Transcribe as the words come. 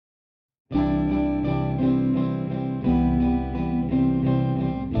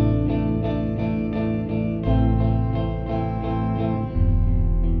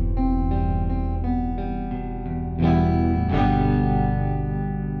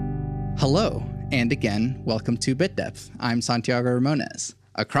Hello, and again, welcome to Bit Depth. I'm Santiago Ramones.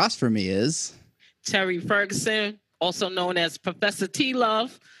 Across from me is Terry Ferguson, also known as Professor T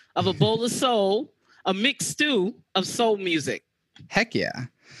Love of A Bowl of Soul, a mixed stew of soul music. Heck yeah.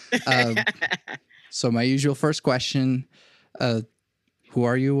 So my usual first question, who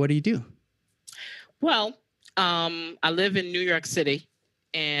are you? What do you do? Well, I live in New York City,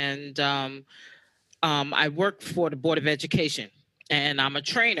 and I work for the Board of Education, and I'm a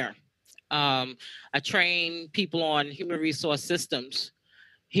trainer. I train people on human resource systems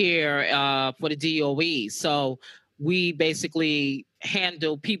here for the DOE. So we basically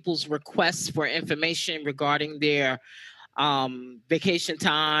handle people's requests for information regarding their vacation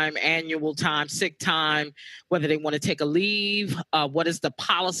time, annual time, sick time, whether they want to take a leave, what is the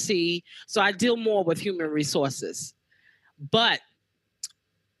policy. So I deal more with human resources. But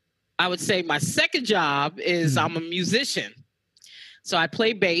I would say my second job is I'm a musician. So I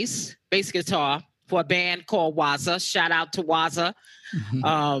play bass guitar for a band called Waza. Shout out to Waza.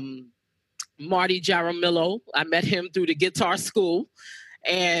 Marty Jaramillo. I met him through the guitar school.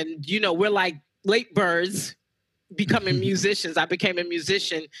 And, you know, we're like late birds becoming musicians. I became a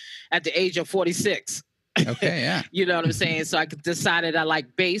musician at the age of 46. Okay, yeah. You know what I'm saying? So I decided I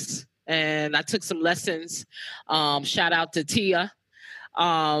like bass, and I took some lessons. Shout out to Tia.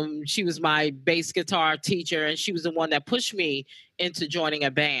 She was my bass guitar teacher, and she was the one that pushed me into joining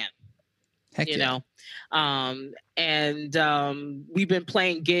a band. Heck you yeah. know, we've been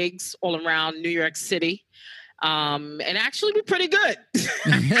playing gigs all around New York City. And actually, we're pretty good.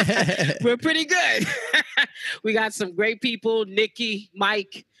 We're pretty good. We got some great people: Nikki,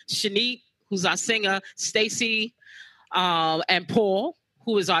 Mike, Shanique, who's our singer, Stacy, and Paul,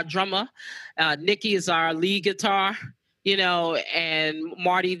 who is our drummer. Nikki is our lead guitar, and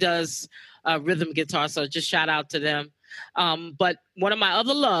Marty does rhythm guitar. So just shout out to them. But one of my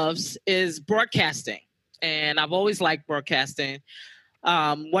other loves is broadcasting, and I've always liked broadcasting.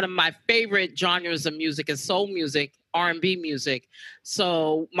 One of my favorite genres of music is soul music, R&B music.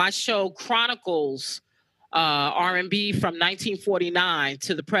 So my show chronicles R&B from 1949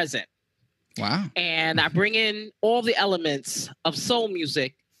 to the present. Wow. And I bring in all the elements of soul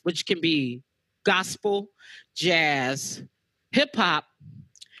music, which can be gospel, jazz, hip hop,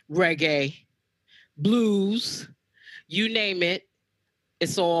 reggae, blues, you name it.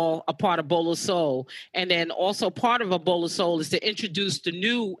 It's all a part of Bowl of Soul. And then also part of A Bowl of Soul is to introduce the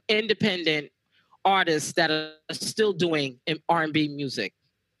new independent artists that are still doing R&B music.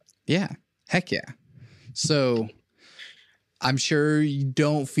 Yeah. Heck yeah. So I'm sure you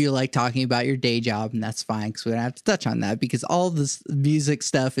don't feel like talking about your day job, and that's fine because we don't have to touch on that because all this music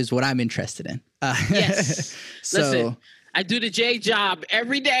stuff is what I'm interested in. Yes. Listen, I do the J job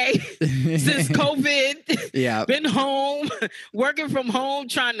every day since COVID. Yeah. Been home, working from home,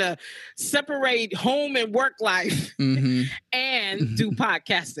 trying to separate home and work life and do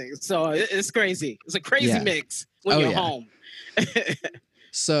podcasting. So it's crazy. It's a crazy mix when you're home.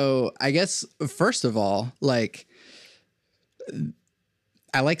 So I guess, first of all,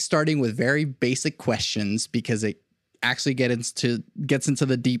 I like starting with very basic questions because it actually gets into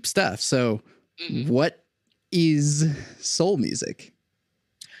the deep stuff. So what is soul music?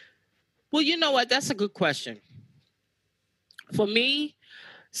 Well, you know what? That's a good question. For me,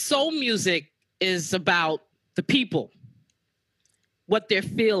 soul music is about the people, what they're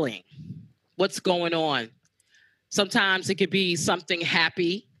feeling, what's going on. Sometimes it could be something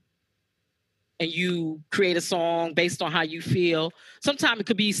happy and you create a song based on how you feel. Sometimes it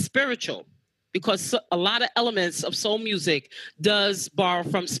could be spiritual because a lot of elements of soul music does borrow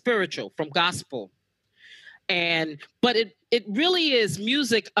from spiritual, from gospel. But it really is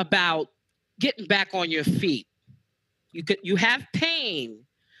music about getting back on your feet. You have pain,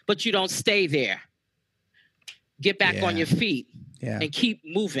 but you don't stay there. Get back on your feet and keep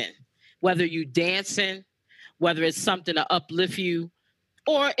moving. Whether you dancing, whether it's something to uplift you,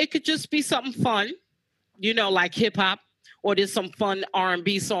 or it could just be something fun, like hip hop, or there's some fun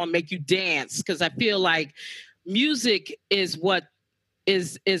R&B song make you dance. Because I feel like music is what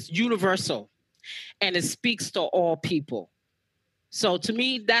is universal. And it speaks to all people. So to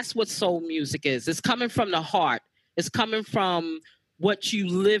me, that's what soul music is. It's coming from the heart. It's coming from what you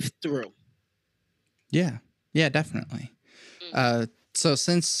lived through. Yeah. Yeah, definitely. So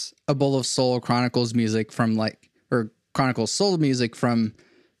since A Bowl of Soul chronicles music from chronicles soul music from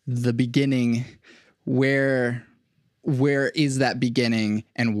the beginning, where is that beginning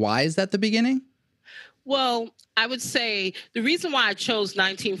and why is that the beginning? Well, I would say the reason why I chose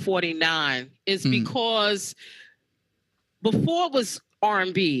 1949 is because before it was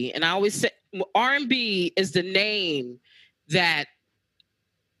R&B, and I always say R&B is the name that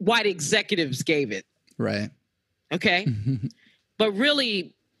white executives gave it. Right. Okay. But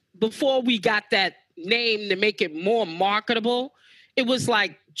really, before we got that name to make it more marketable, it was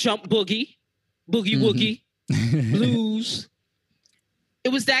like jump boogie, boogie woogie, blues. It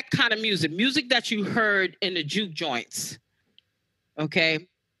was that kind of music that you heard in the juke joints. Okay.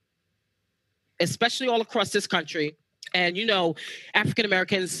 Especially all across this country. And, you know, African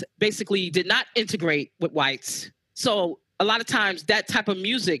Americans basically did not integrate with whites. So a lot of times that type of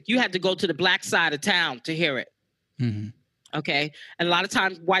music, you had to go to the black side of town to hear it. Okay. And a lot of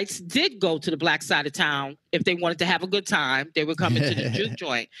times whites did go to the black side of town. If they wanted to have a good time, they would come into the juke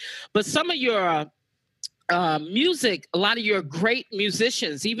joint. But some of your music, a lot of your great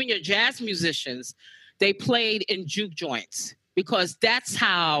musicians, even your jazz musicians, they played in juke joints because that's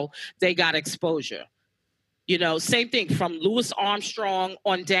how they got exposure. You know, same thing from Louis Armstrong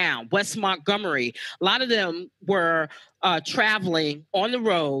on down, Wes Montgomery. A lot of them were traveling on the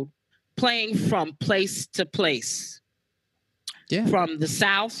road, playing from place to place. Yeah. From the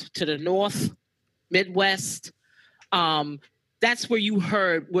South to the North, Midwest. That's where you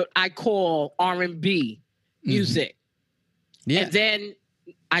heard what I call R&B music. Yeah. And then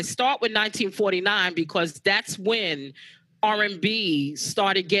I start with 1949 because that's when R&B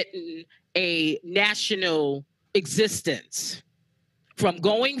started getting a national existence. From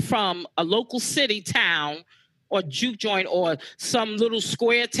going from a local city, town, or juke joint, or some little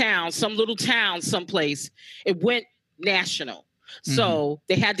square town, some little town someplace, it went national. So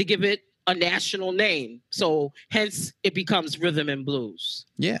they had to give it a national name. So hence it becomes rhythm and blues.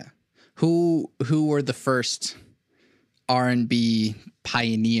 Yeah. Who were the first R&B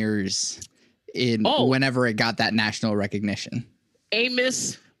pioneers in whenever it got that national recognition?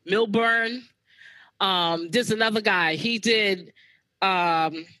 Amos Milburn. There's another guy. He did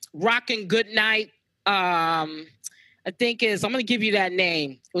Rockin' Goodnight. I think I'm going to give you that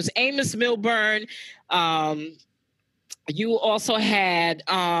name. It was Amos Milburn. You also had,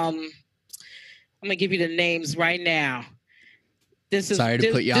 I'm going to give you the names right now. Sorry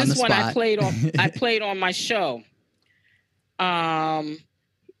to put you on the spot. This one I played on my show. And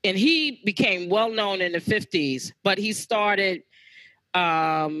he became well known in the 50s, but he started,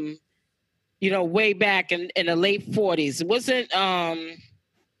 you know, way back in the late 40s. It wasn't,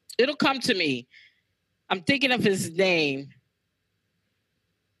 it'll come to me. I'm thinking of his name.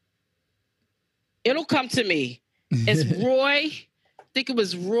 It'll come to me. It's Roy. I think it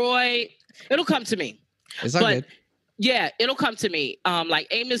was Roy. It'll come to me. It's all good. Yeah, it'll come to me. Like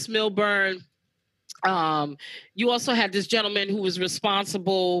Amos Milburn. You also had this gentleman who was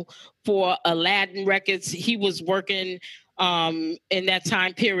responsible for Aladdin Records. He was working in that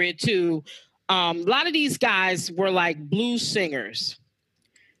time period too. A lot of these guys were like blues singers,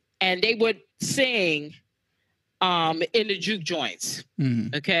 and they would sing in the juke joints.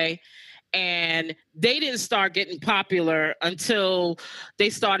 Okay. And they didn't start getting popular until they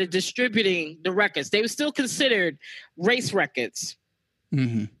started distributing the records. They were still considered race records,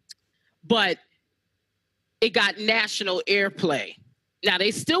 but it got national airplay. Now,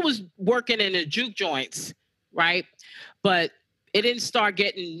 they still was working in the juke joints, right? But it didn't start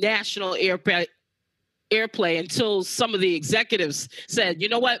getting national airplay until some of the executives said, you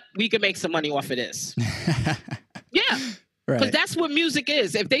know what, we can make some money off of this. Yeah. Because that's what music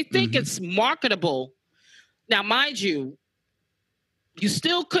is. If they think it's marketable, now, mind you, you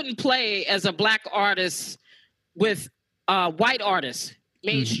still couldn't play as a black artist with white artists,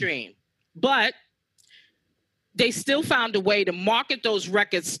 mainstream. But they still found a way to market those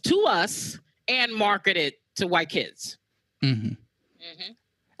records to us and market it to white kids. And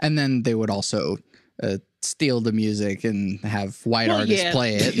then they would also steal the music and have white artists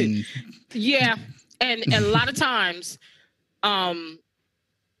play it. And and a lot of times...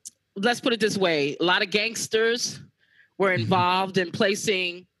 let's put it this way. A lot of gangsters were involved in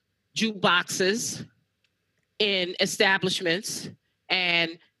placing jukeboxes in establishments.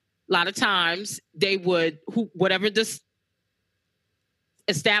 And a lot of times they would, whatever this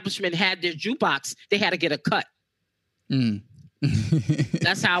establishment had their jukebox, they had to get a cut.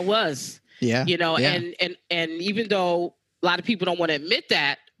 That's how it was. Yeah. You know, and even though a lot of people don't want to admit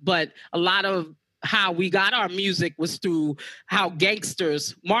that, but a lot of how we got our music was through how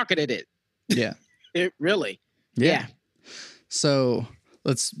gangsters marketed it. Yeah. It really. Yeah. So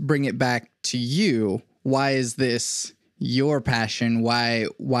let's bring it back to you. Why is this your passion? Why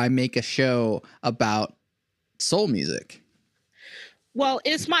make a show about soul music? Well,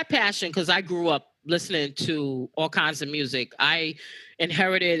 it's my passion because I grew up listening to all kinds of music. I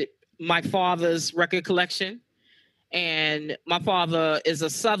inherited my father's record collection, and my father is a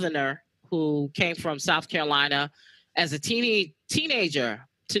Southerner who came from South Carolina as a teenager,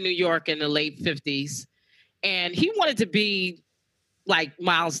 to New York in the late 50s, and he wanted to be like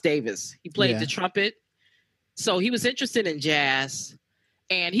Miles Davis. He played the trumpet. So he was interested in jazz,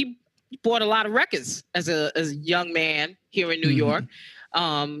 and he bought a lot of records as a young man here in New York.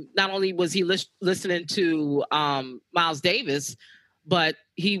 Not only was he listening to Miles Davis, but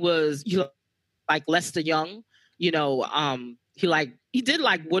he was like Lester Young. You know, he did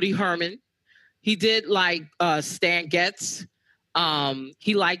like Woody Herman. He did like Stan Getz.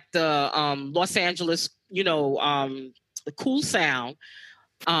 He liked the Los Angeles, the cool sound.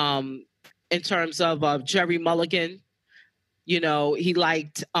 In terms of Jerry Mulligan, he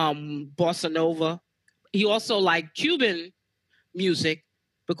liked bossa nova. He also liked Cuban music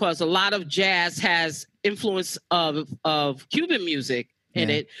because a lot of jazz has influence of Cuban music in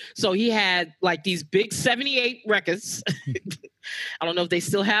it. So he had like these big 78 records. I don't know if they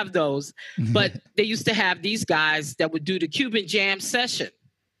still have those, but they used to have these guys that would do the Cuban jam session.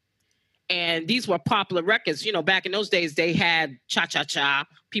 And these were popular records. Back in those days, they had cha-cha-cha.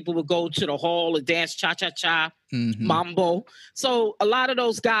 People would go to the hall and dance cha-cha-cha, mambo. So a lot of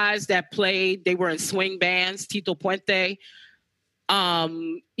those guys that played, they were in swing bands, Tito Puente.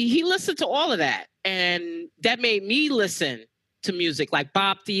 He listened to all of that. And that made me listen to music like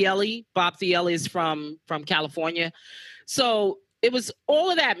Bob Thiele. Bob Thiele is from California. So it was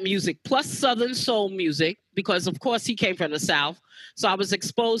all of that music plus Southern soul music because, of course, he came from the South. So I was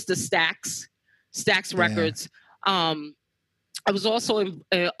exposed to Stax Records. I was also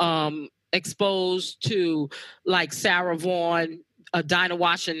exposed to like Sarah Vaughan, Dinah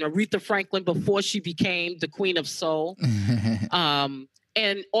Washington, Aretha Franklin before she became the Queen of Soul.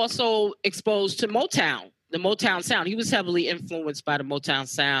 And also exposed to Motown, the Motown sound. He was heavily influenced by the Motown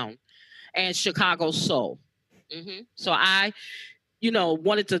sound and Chicago soul. So I,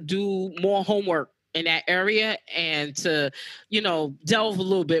 wanted to do more homework in that area and to, delve a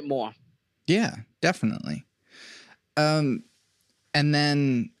little bit more. Yeah, definitely. And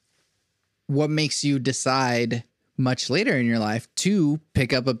then what makes you decide much later in your life to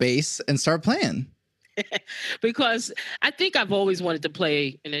pick up a bass and start playing? Because I think I've always wanted to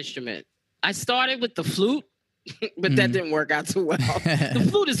play an instrument. I started with the flute, but that didn't work out too well. The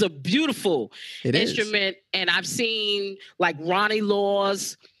flute is a beautiful instrument. And I've seen like Ronnie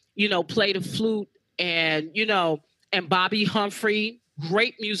Laws, play the flute and, and Bobby Humphrey,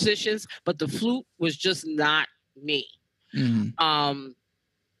 great musicians, but the flute was just not me.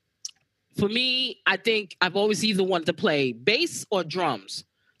 For me, I think I've always either wanted to play bass or drums.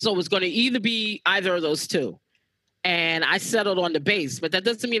 So it was going to either be either of those two. And I settled on the bass, but that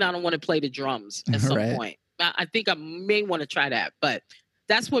doesn't mean I don't want to play the drums at some point. I think I may want to try that, but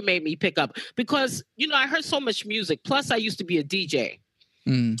that's what made me pick up because, I heard so much music. Plus I used to be a DJ.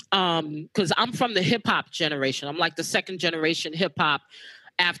 Because I'm from the hip hop generation. I'm like the second generation hip hop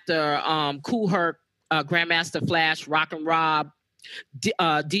after Kool Herc, Grandmaster Flash, Rock and Rob,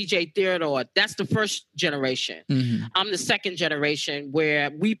 DJ Theodore. That's the first generation. I'm the second generation where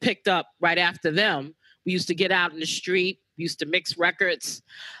we picked up right after them. We used to get out in the street. We used to mix records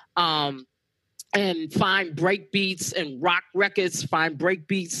and find break beats in rock records, find break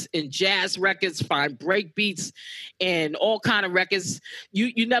beats in jazz records, find break beats in all kind of records.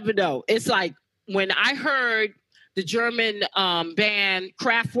 You never know. It's like when I heard the German band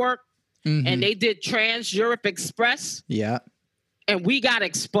Kraftwerk and they did Trans Europe Express. Yeah. And we got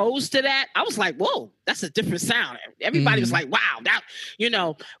exposed to that. I was like, whoa, that's a different sound. Everybody was like, wow, that,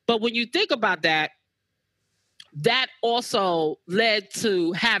 But when you think about that, that also led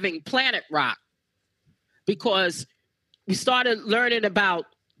to having Planet Rock because we started learning about,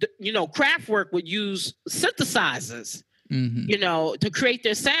 Kraftwerk would use synthesizers, to create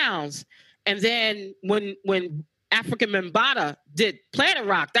their sounds. And then when African Bambaataa did Planet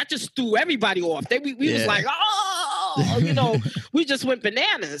Rock, that just threw everybody off. We was like, we just went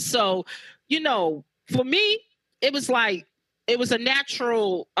bananas. So, for me, it was like, it was a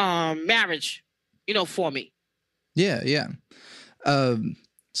natural marriage, for me. Yeah, yeah.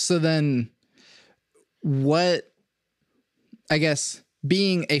 So then what, I guess,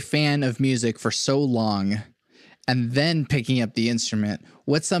 being a fan of music for so long and then picking up the instrument,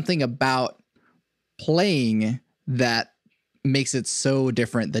 what's something about playing that makes it so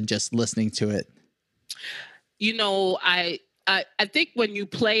different than just listening to it? I think when you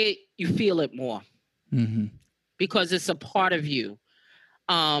play it, you feel it more because it's a part of you.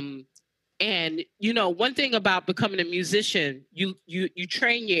 And, one thing about becoming a musician, you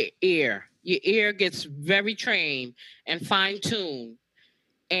train your ear. Your ear gets very trained and fine-tuned.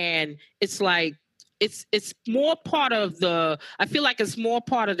 And it's like, it's more part of I feel like it's more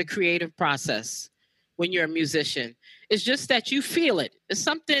part of the creative process. when you're a musician. It's just that you feel it. It's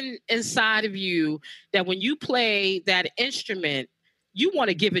something inside of you that when you play that instrument, you want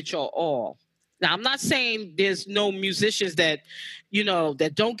to give it your all. Now, I'm not saying there's no musicians that,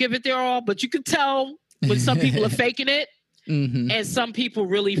 that don't give it their all, but you can tell when some people are faking it and some people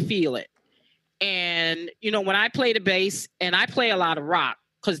really feel it. And, when I play the bass, and I play a lot of rock,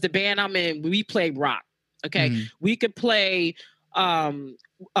 because the band I'm in, we play rock. Okay. We could play,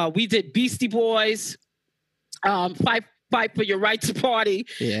 we did Beastie Boys, fight for your right to party.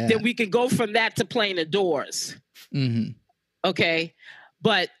 Yeah. Then we can go from that to playing the Doors. Okay.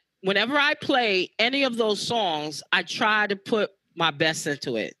 But whenever I play any of those songs, I try to put my best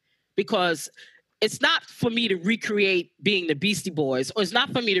into it, because it's not for me to recreate being the Beastie Boys, or it's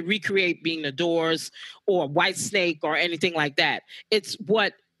not for me to recreate being the Doors or Whitesnake or anything like that. It's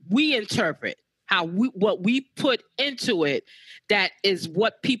what we interpret, what we put into it, that is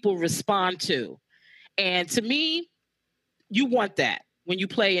what people respond to. And to me, you want that when you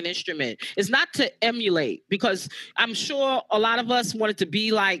play an instrument. It's not to emulate, because I'm sure a lot of us wanted to be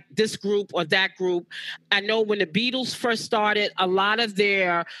like this group or that group. I know when the Beatles first started, a lot of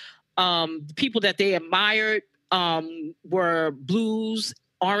their people that they admired were blues,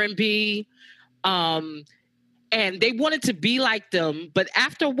 R&B, and they wanted to be like them. But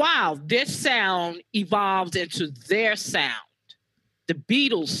after a while, their sound evolved into their sound, the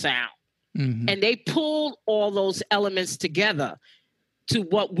Beatles sound. And they pulled all those elements together to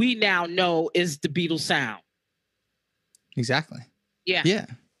what we now know is the Beatles sound. Exactly. Yeah.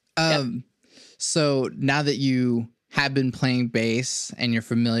 Yeah. So now that you have been playing bass and you're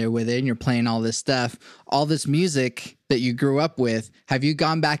familiar with it and you're playing all this stuff, all this music that you grew up with, have you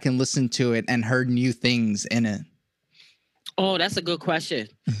gone back and listened to it and heard new things in it? Oh, that's a good question.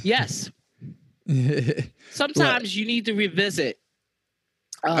 Yes. Sometimes you need to revisit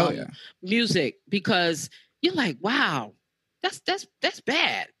music, because you're like, wow, that's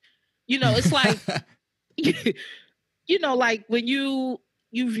bad. It's like, like when you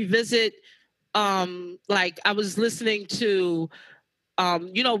revisit, like I was listening to,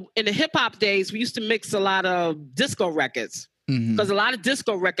 in the hip hop days, we used to mix a lot of disco records, because a lot of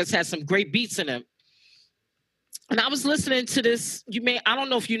disco records had some great beats in them. And I was listening to this, I don't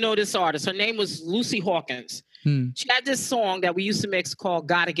know if you know this artist. Her name was Lucy Hawkins. She had this song that we used to mix called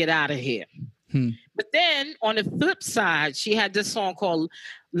Gotta Get Out of Here. But then on the flip side, she had this song called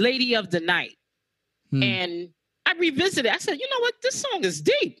Lady of the Night. And I revisited it. I said, you know what? This song is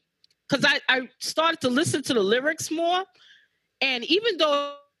deep. Because I started to listen to the lyrics more. And even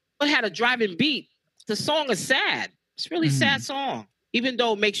though it had a driving beat, the song is sad. It's a really sad song, even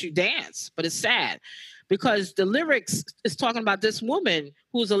though it makes you dance. But it's sad, because the lyrics is talking about this woman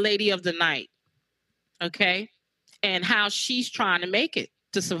who's a lady of the night. Okay. And how she's trying to make it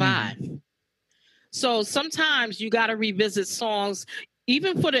to survive. So sometimes you got to revisit songs,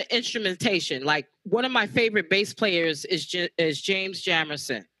 even for the instrumentation. Like one of my favorite bass players is James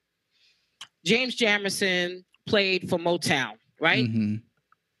Jamerson. James Jamerson played for Motown, right?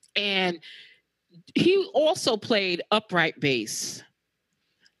 And he also played upright bass.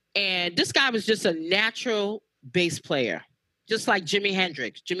 And this guy was just a natural bass player, just like Jimi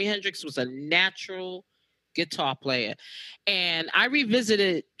Hendrix. Jimi Hendrix was a natural guitar player. And I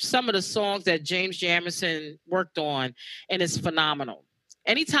revisited some of the songs that James Jamerson worked on, and it's phenomenal.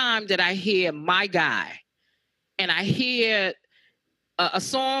 Anytime that I hear My Guy, and I hear a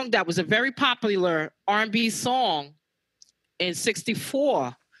song that was a very popular R&B song in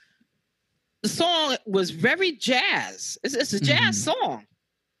 64, the song was very jazz. It's a jazz song,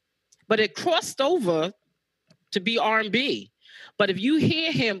 but it crossed over to be R&B. But if you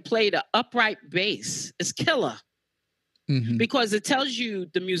hear him play the upright bass, it's killer. Because it tells you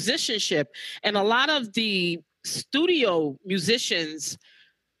the musicianship. And a lot of the studio musicians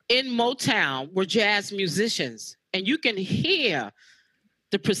in Motown were jazz musicians. And you can hear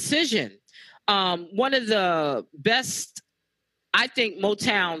the precision. One of the best, I think,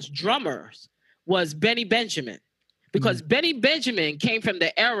 Motown's drummers was Benny Benjamin. Because Benny Benjamin came from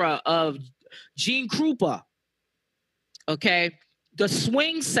the era of Gene Krupa. Okay? The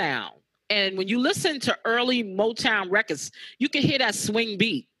swing sound. And when you listen to early Motown records, you can hear that swing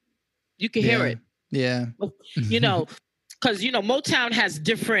beat. You can hear it. Yeah. Because, Motown has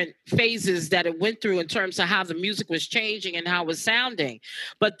different phases that it went through in terms of how the music was changing and how it was sounding.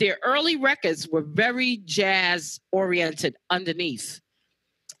 But their early records were very jazz oriented underneath.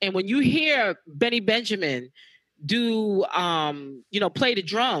 And when you hear Benny Benjamin do, play the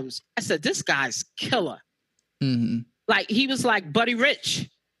drums, I said, this guy's killer. Like he was like Buddy Rich.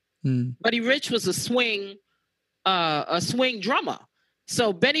 Buddy Rich was a swing drummer.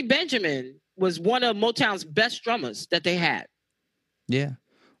 So Benny Benjamin was one of Motown's best drummers that they had. Yeah.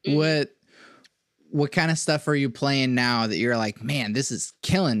 What kind of stuff are you playing now that you're like, man, this is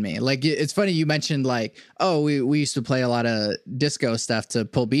killing me? Like, it's funny you mentioned like, oh, we used to play a lot of disco stuff to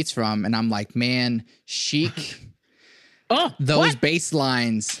pull beats from, and I'm like, man, Chic. Those bass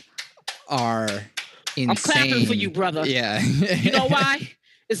lines are insane. I'm clapping for you, brother. Yeah. You know why?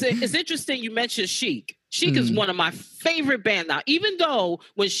 It's interesting you mentioned Chic. Chic is one of my favorite bands now. Even though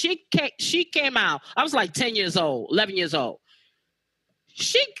when Chic came out, I was like 10 years old, 11 years old.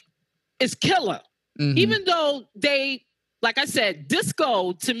 Chic is killer. Even though they, like I said,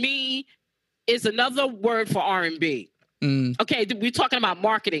 disco to me is another word for R&B. Okay, we're talking about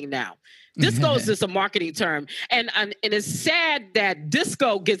marketing now. Disco is just a marketing term. And it's sad that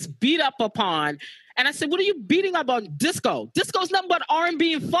disco gets beat up upon. And I said, what are you beating up on disco? Disco is nothing but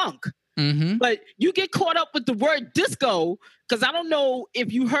R&B and funk. But you get caught up with the word disco because I don't know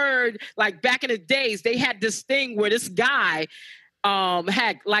if you heard, like back in the days, they had this thing where this guy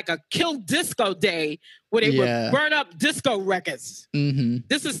had like a kill disco day where they would burn up disco records.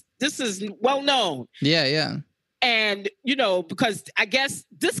 This is well known. Yeah. And, you know, because I guess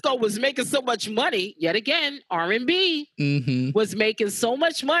disco was making so much money, yet again, R&B was making so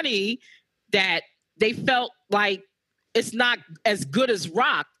much money that they felt like it's not as good as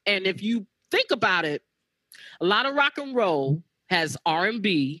rock. And if you think about it, a lot of rock and roll has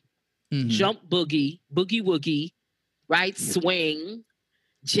R&B, jump boogie, boogie woogie, right? Swing,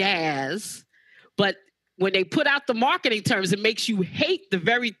 jazz. But when they put out the marketing terms, it makes you hate the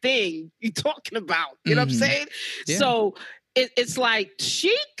very thing you're talking about. You know what I'm saying? Yeah. So it's like,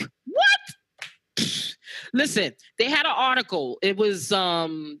 Chic? What? Listen, they had an article. It was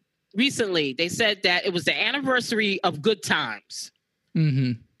recently. They said that it was the anniversary of Good Times.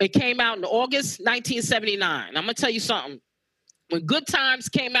 It came out in August 1979. I'm going to tell you something. When Good Times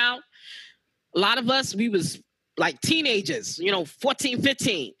came out, a lot of us, we was like teenagers, 14,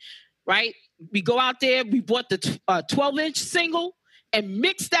 15, right? We go out there, we bought the 12-inch single and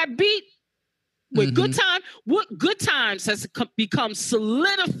mix that beat with Good Time. What Good Times has become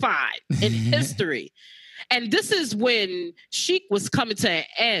solidified in history. And this is when Chic was coming to an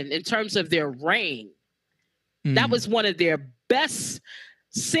end in terms of their reign. That was one of their best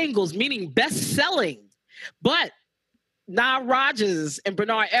singles, meaning best-selling. But Nile Rodgers and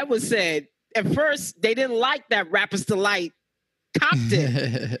Bernard Edwards said, at first, they didn't like that Rapper's Delight copped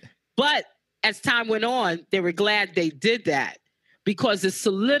it. But as time went on, they were glad they did that because it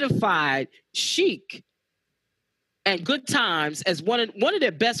solidified Chic and Good Times as one of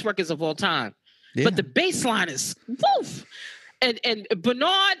their best records of all time. Yeah. But the bass line is woof. And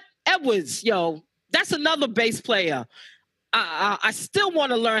Bernard Edwards, that's another bass player. I still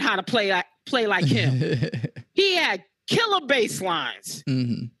want to learn how to play like him. He had killer bass lines.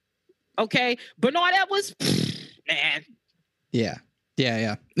 Okay, Bernard Edwards, man. Yeah.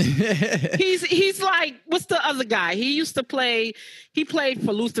 He's like, what's the other guy? He played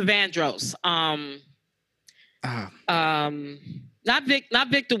for Luther Vandross. Not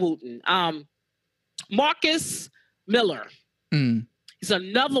Victor Wooten. Marcus Miller. He's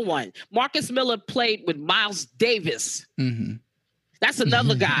another one. Marcus Miller played with Miles Davis. That's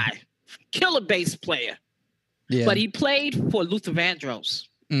another guy. Killer bass player. Yeah. But he played for Luther Vandross.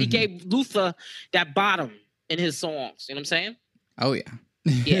 He gave Luther that bottom in his songs. You know what I'm saying? Oh, yeah.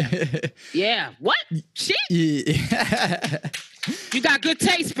 Yeah. Yeah. What? Shit. Yeah. You got good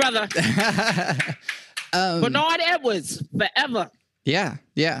taste, brother. Bernard Edwards, forever. Yeah.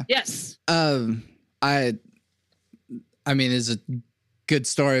 Yes. I mean, it's a good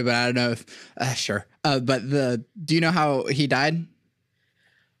story, but I don't know if, sure. But do you know how he died?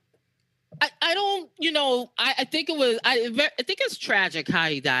 I don't, I think it was, I think it's tragic how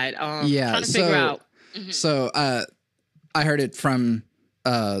he died. Yeah. Trying to figure out. So, I heard it from,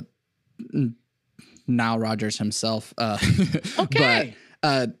 Nile Rodgers himself. Okay.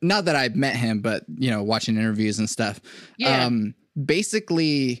 But, not that I've met him, but, watching interviews and stuff. Yeah.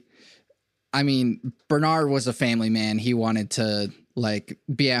 Basically, I mean, Bernard was a family man. He wanted to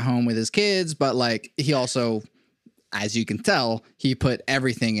be at home with his kids, but he also, as you can tell, he put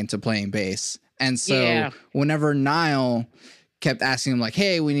everything into playing bass. And so whenever Nile kept asking him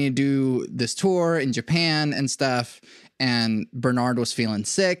hey, we need to do this tour in Japan and stuff, and Bernard was feeling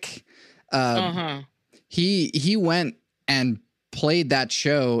sick, he went and played that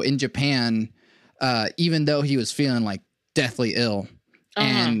show in Japan, even though he was feeling deathly ill.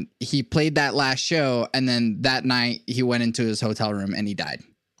 And he played that last show, and then that night he went into his hotel room and he died.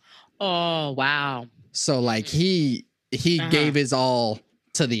 Oh, wow. So he gave his all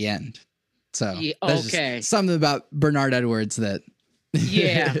to the end. So okay, something about Bernard Edwards that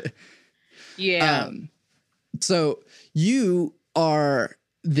Yeah. So you are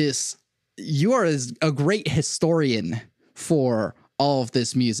a great historian for all of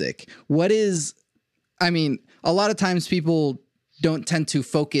this music. A lot of times people don't tend to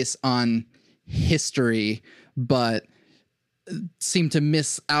focus on history, but seem to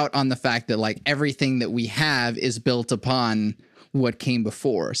miss out on the fact that like everything that we have is built upon what came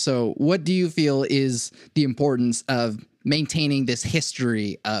before. So what do you feel is the importance of maintaining this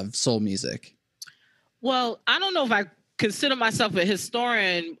history of soul music? Well, I don't know if I consider myself a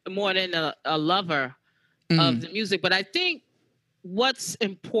historian more than a lover of the music, but I think what's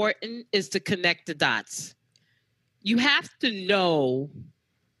important is to connect the dots. You have to know,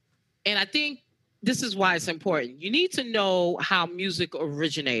 and I think this is why it's important. You need to know how music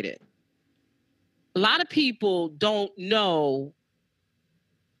originated. A lot of people don't know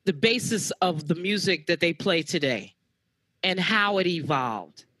the basis of the music that they play today and how it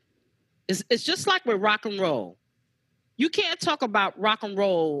evolved. It's just like with rock and roll. You can't talk about rock and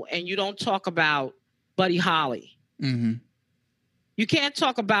roll and you don't talk about Buddy Holly. Mm-hmm. You can't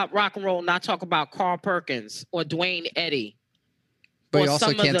talk about rock and roll and not talk about Carl Perkins or Dwayne Eddy. But you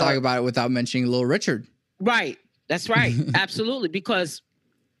also can't talk about it without mentioning Little Richard. Right. That's right. Absolutely. Because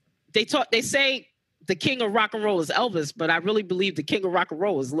they say the king of rock and roll is Elvis, but I really believe the king of rock and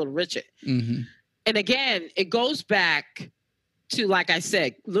roll is Little Richard. Mm-hmm. And again, it goes back to, like I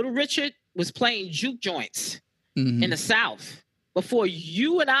said, Little Richard was playing juke joints in the South before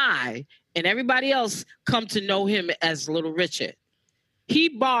you and I and everybody else come to know him as Little Richard. He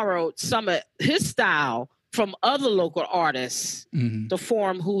borrowed some of his style from other local artists to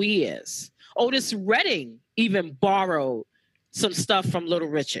form who he is. Otis Redding even borrowed some stuff from Little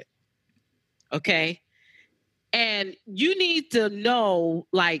Richard. Okay? And you need to know,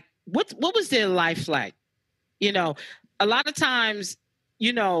 like, what was their life like? You know, a lot of times,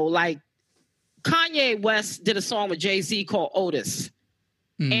 you know, like Kanye West did a song with Jay-Z called Otis.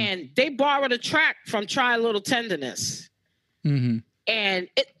 And they borrowed a track from Try a Little Tenderness. And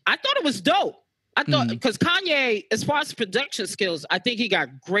I thought it was dope. I thought, because Kanye, as far as production skills, I think he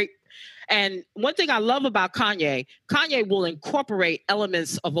got great. And one thing I love about Kanye will incorporate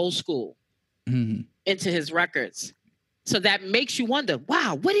elements of old school into his records. So that makes you wonder,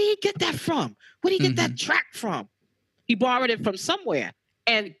 wow, where did he get that from? Where did he get that track from? He borrowed it from somewhere.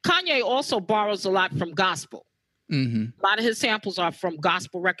 And Kanye also borrows a lot from gospel. A lot of his samples are from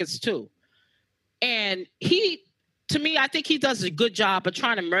gospel records too. And to me, I think he does a good job of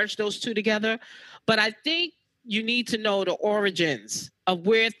trying to merge those two together. But I think you need to know the origins of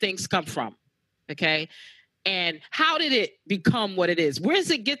where things come from. Okay. And how did it become what it is? Where does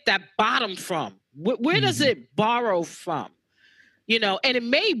it get that bottom from? Where does it borrow from? You know, and it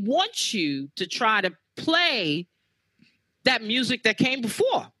may want you to try to play that music that came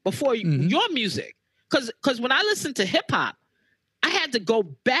before your music. Because when I listened to hip hop, I had to go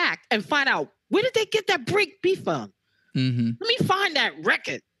back and find out, where did they get that break beat from? Let me find that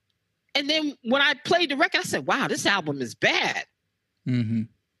record. And then when I played the record, I said, wow, this album is bad.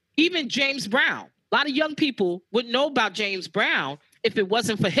 Even James Brown. A lot of young people wouldn't know about James Brown if it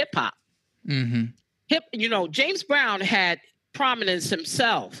wasn't for hip hop. James Brown had prominence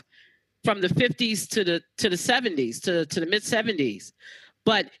himself from the 50s to the 70s, to the mid 70s.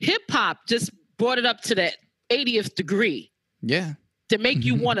 But hip hop just brought it up to the 80th degree. Yeah. To make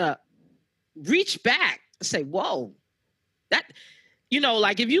you want to reach back and say, whoa, that,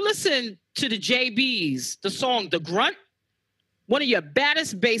 like if you listen to the JBs, the song, The Grunt, one of your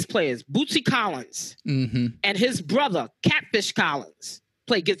baddest bass players, Bootsy Collins, and his brother, Catfish Collins,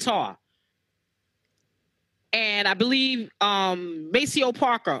 play guitar. And I believe Maceo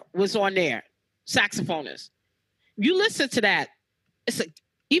Parker was on there, saxophonist. You listen to that, it's like,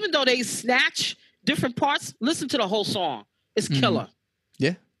 even though they snatch different parts, listen to the whole song. It's killer.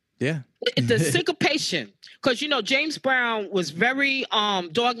 Yeah. Yeah. The syncopation, because James Brown was very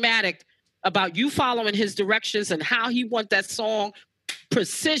dogmatic about you following his directions and how he want that song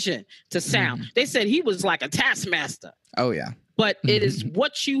precision to sound. They said he was like a taskmaster. Oh yeah. But it is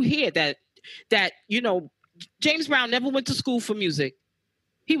what you hear that James Brown never went to school for music.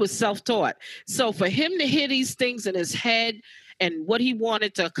 He was self-taught. So for him to hear these things in his head and what he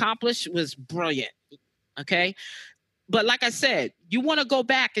wanted to accomplish was brilliant. Okay. But like I said, you want to go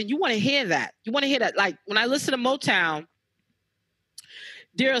back and you want to hear that. You want to hear that. Like when I listen to Motown,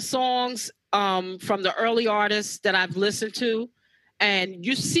 there are songs from the early artists that I've listened to, and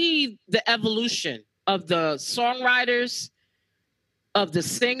you see the evolution of the songwriters, of the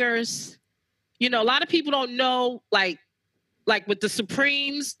singers. A lot of people don't know, like with the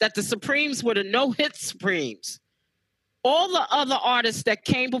Supremes, that the Supremes were the no-hit Supremes. all the other artists that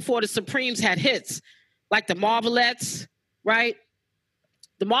came before the Supremes had hits, like the Marvelettes, right?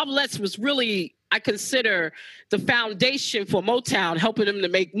 The Marvelettes was really, I consider, the foundation for Motown, helping them to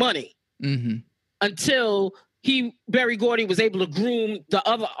make money until Berry Gordy was able to groom the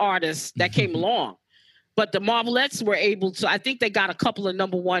other artists that came along. But the Marvelettes were able to, I think they got a couple of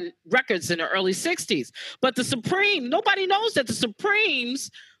 #1 records in the early 60s. But the Supremes, nobody knows that the Supremes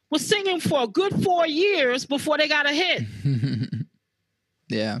was singing for a good 4 years before they got a hit.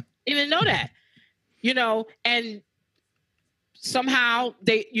 Yeah. You didn't know that, and somehow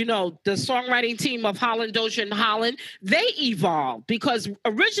they, the songwriting team of Holland, Dozier, and Holland, they evolved because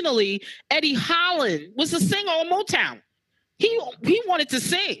originally Eddie Holland was a singer on Motown. He wanted to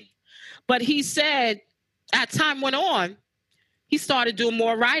sing, but he said as time went on, he started doing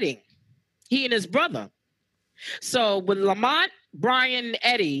more writing. He and his brother. So when Lamont, Brian, and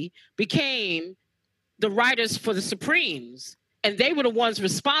Eddie became the writers for the Supremes, and they were the ones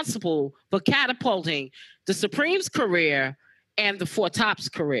responsible for catapulting the Supremes' career and the Four Tops'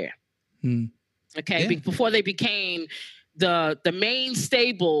 career. Okay, before they became the main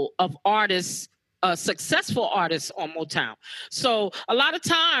stable of artists, successful artists on Motown. So a lot of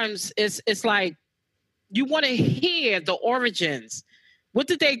times it's like you want to hear the origins. What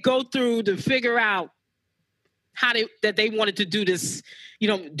did they go through to figure out that they wanted to do this,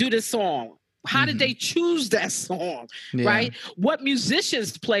 do this song? How did they choose that song, right? What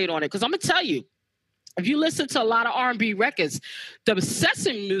musicians played on it? Because I'm going to tell you, if you listen to a lot of R&B records, the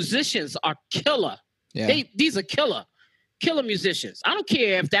session musicians are killer. Yeah. These are killer musicians. I don't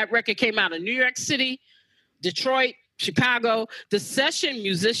care if that record came out of New York City, Detroit, Chicago. The session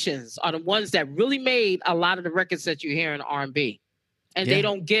musicians are the ones that really made a lot of the records that you hear in R&B. And they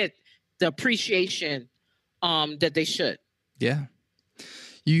don't get the appreciation that they should. Yeah.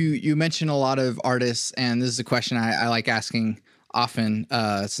 You mentioned a lot of artists, and this is a question I like asking often,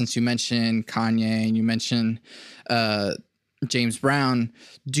 since you mentioned Kanye and you mentioned James Brown.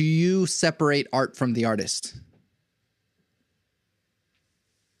 Do you separate art from the artist?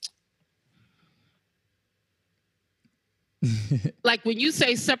 Like when you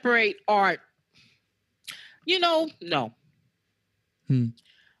say separate art, no.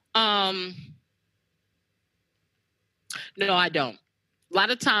 No, I don't. A lot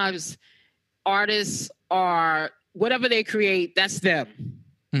of times artists are, whatever they create, that's them.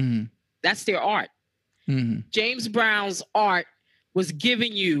 That's their art. James Brown's art was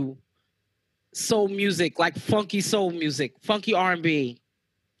giving you soul music, like funky soul music, funky R&B.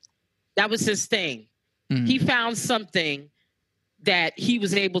 That was his thing. He found something that he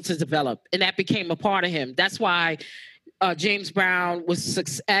was able to develop, and that became a part of him. That's why James Brown was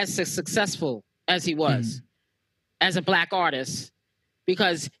as successful as he was as a Black artist,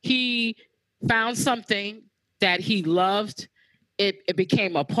 because he found something that he loved. It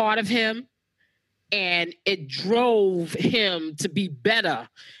became a part of him, and it drove him to be better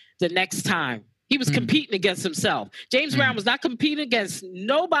the next time. He was competing against himself. James Brown was not competing against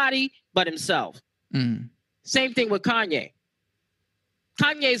nobody but himself. Same thing with Kanye.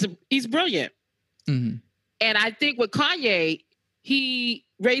 He's brilliant. And I think with Kanye, he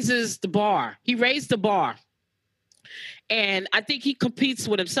raises the bar. He raised the bar. And I think he competes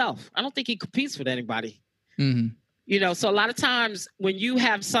with himself. I don't think he competes with anybody. So a lot of times when you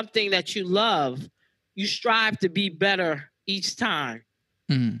have something that you love, you strive to be better each time.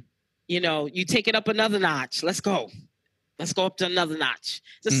 You take it up another notch. Let's go up to another notch.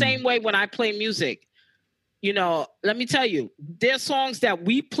 It's the same way when I play music. Let me tell you, there's songs that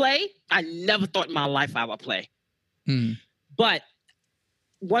we play I never thought in my life I would play. But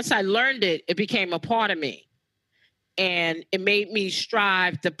once I learned it, it became a part of me. And it made me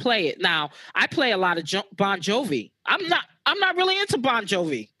strive to play it. Now, I play a lot of Bon Jovi. I'm not really into Bon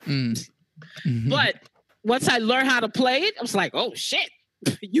Jovi. But once I learned how to play it, I was like, oh, shit.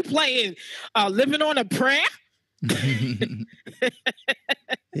 You playing Living on a Prayer?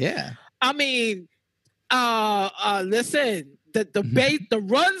 Yeah. I mean, listen, the bass, the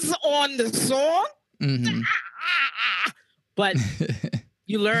runs on the song, but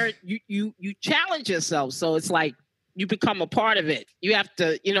you learn, you challenge yourself. So it's like you become a part of it. You have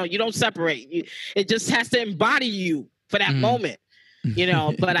to, you don't separate. It just has to embody you for that moment,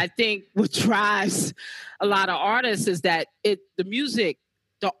 But I think what drives a lot of artists is that the music,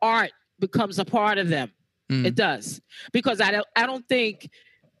 the art becomes a part of them. It does, because I don't think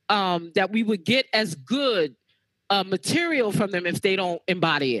that we would get as good material from them if they don't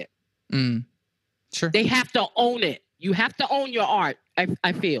embody it. Sure. They have to own it. You have to own your art.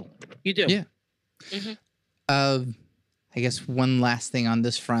 I feel you do. Yeah. I guess one last thing on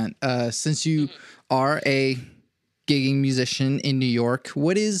this front, since you are a gigging musician in New York.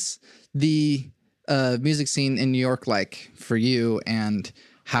 What is the music scene in New York like for you, and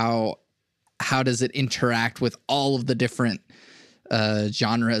how does it interact with all of the different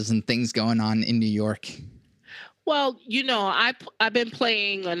genres and things going on in New York? Well, I've been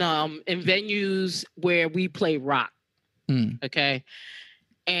playing in venues where we play rock. Okay.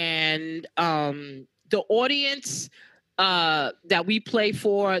 And the audience that we play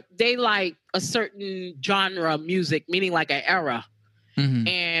for, they like a certain genre of music, meaning like an era.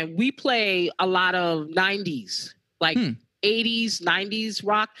 And we play a lot of 90s, like 80s, 90s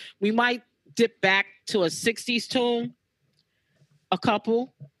rock. We might dip back to a 60s tune, a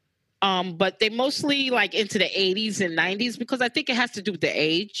couple. But they mostly like into the 80s and 90s, because I think it has to do with the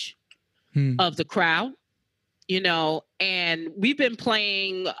age of the crowd. And we've been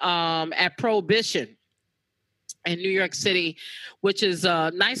playing at Prohibition in New York City, which is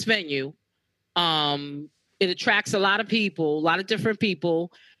a nice venue. It attracts a lot of people, a lot of different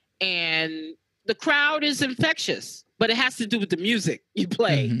people, and the crowd is infectious, but it has to do with the music you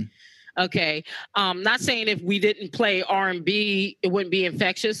play. Okay. Not saying if we didn't play R&B, it wouldn't be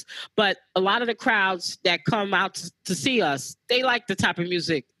infectious, but a lot of the crowds that come out to see us, they like the type of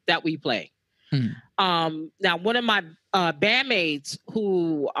music that we play. Now, one of my bandmates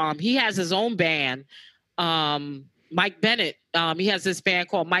who he has his own band, Mike Bennett. He has this band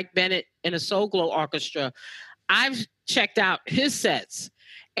called Mike Bennett and a Soul Glow Orchestra. I've checked out his sets,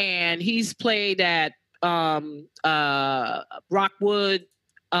 and he's played at Rockwood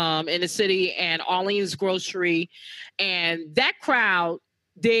in the city and Arlene's Grocery, and that crowd,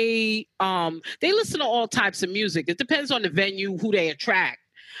 they listen to all types of music. It depends on the venue, who they attract,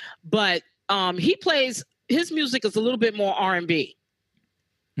 but he plays, his music is a little bit more R&B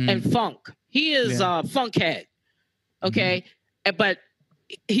and funk. He is a funk head. Okay. But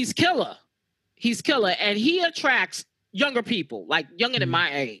he's killer. And he attracts younger people, like younger than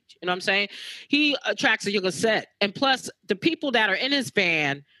my age. You know what I'm saying? He attracts a younger set. And plus, the people that are in his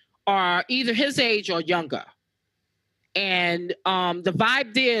band are either his age or younger. And the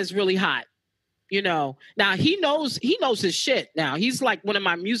vibe there is really hot. Now he knows his shit. Now he's like one of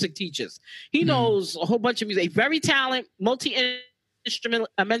my music teachers. He knows a whole bunch of music. Very talented,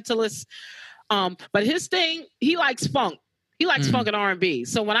 multi-instrumentalist. But his thing, he likes funk. He likes funk and R&B.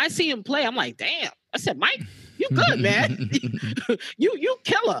 So when I see him play, I'm like, damn. I said, Mike, you good, man. you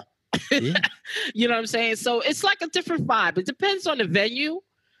killer. You know what I'm saying? So it's like a different vibe. It depends on the venue.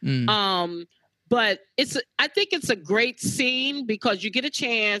 But I think it's a great scene because you get a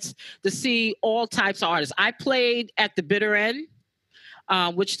chance to see all types of artists. I played at the Bitter End,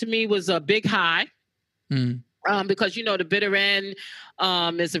 which to me was a big high. Because, the Bitter End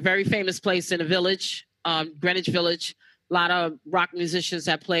is a very famous place in the Village, Greenwich Village. A lot of rock musicians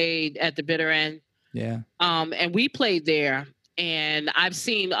have played at the Bitter End. Yeah. And we played there, and I've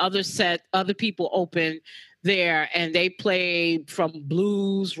seen other people open there, and they play from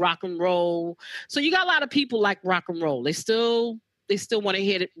blues, rock and roll. So you got a lot of people like rock and roll. They still want to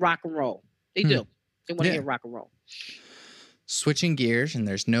hear rock and roll. They do. They want to hear rock and roll. Switching gears, and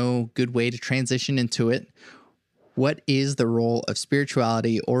there's no good way to transition into it. What is the role of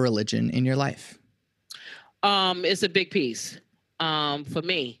spirituality or religion in your life? It's a big piece for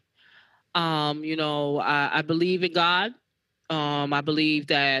me. I believe in God. I believe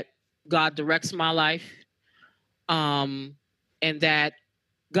that God directs my life. And that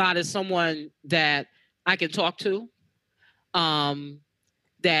God is someone that I can talk to.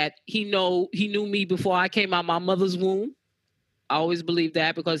 That he knew me before I came out my mother's womb. I always believe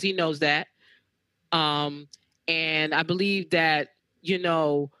that because he knows that. And I believe that,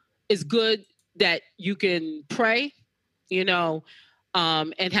 it's good that you can pray, and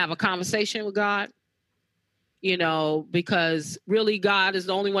have a conversation with God, because really God is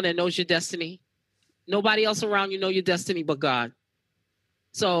the only one that knows your destiny. Nobody else around you know your destiny but God.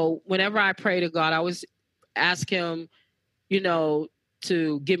 So whenever I pray to God, I always ask him, to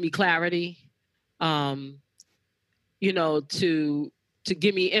give me clarity, to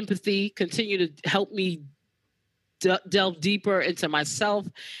give me empathy, continue to help me delve deeper into myself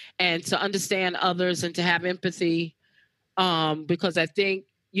and to understand others and to have empathy. Because I think,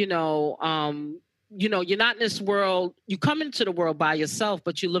 you're not in this world, you come into the world by yourself,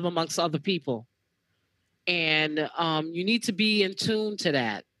 but you live amongst other people. And you need to be in tune to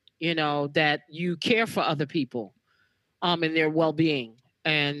that, that you care for other people and their well-being.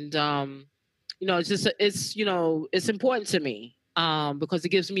 And, it's important to me because it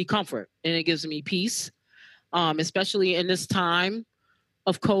gives me comfort and it gives me peace, especially in this time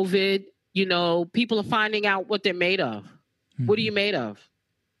of COVID. People are finding out what they're made of. What are you made of?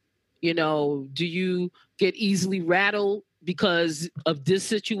 Do you get easily rattled because of this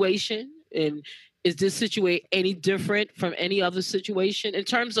situation? And is this situation any different from any other situation? In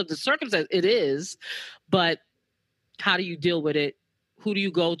terms of the circumstance, it is, but how do you deal with it? Who do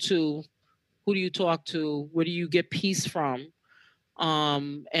you go to? Who do you talk to? Where do you get peace from?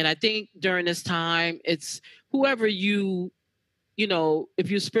 And I think during this time, it's whoever if you're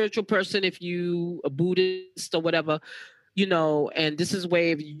a spiritual person, if you a Buddhist or whatever, and this is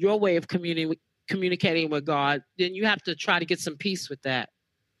your way of communicating with God, then you have to try to get some peace with that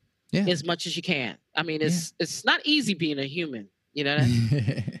as much as you can. I mean, it's not easy being a human,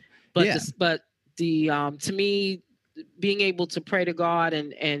 but to me, being able to pray to God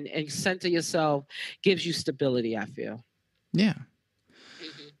and center yourself gives you stability, I feel. Yeah.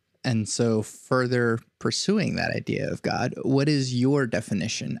 And so further pursuing that idea of God, what is your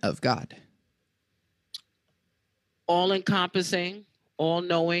definition of God? All encompassing, all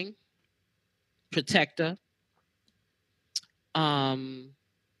knowing, protector. I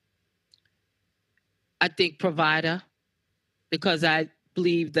think provider, because I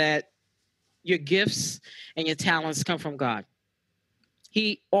believe that your gifts and your talents come from God.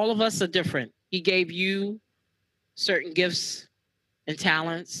 All of us are different. He gave you certain gifts and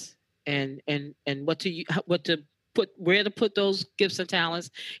talents and where to put those gifts and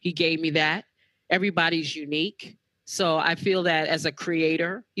talents. He gave me that. Everybody's unique. So I feel that as a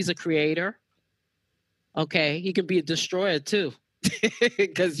creator, he's a creator. Okay. He can be a destroyer too.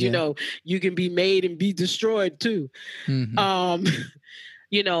 Because, you can be made and be destroyed too. Mm-hmm.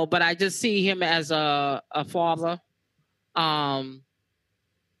 But I just see him as a father. And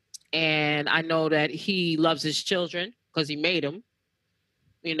I know that he loves his children because he made them.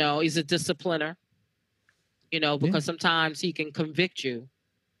 He's a discipliner, because sometimes he can convict you.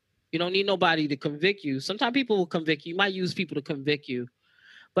 You don't need nobody to convict you. Sometimes people will convict you. You might use people to convict you,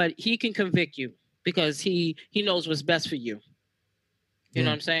 but he can convict you because he knows what's best for you. You know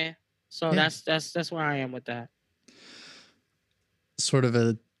what I'm saying? So that's where I am with that. Sort of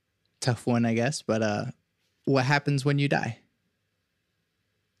a tough one, I guess, but what happens when you die?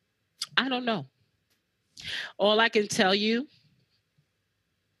 I don't know. All I can tell you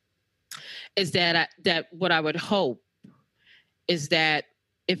is that what I would hope is that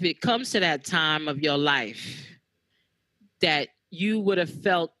if it comes to that time of your life, that you would have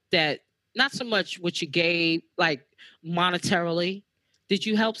felt that not so much what you gave, like monetarily. Did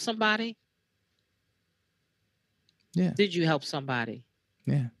you help somebody? Yeah. Did you help somebody?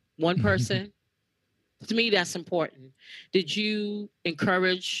 Yeah. One person? To me, that's important. Did you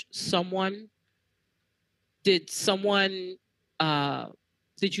encourage someone? Did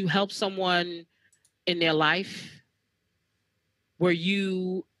you help someone in their life? Were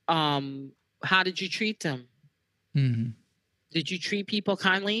you, how did you treat them? Mm-hmm. Did you treat people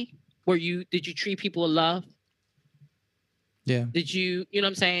kindly? Did you treat people with love? Yeah. Did you know what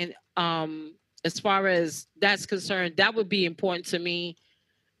I'm saying? As far as that's concerned, that would be important to me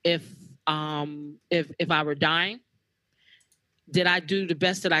if I were dying. Did I do the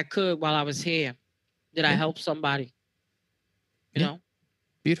best that I could while I was here? Did I help somebody? You know?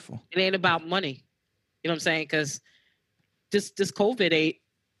 Beautiful. It ain't about money. You know what I'm saying? Because this COVID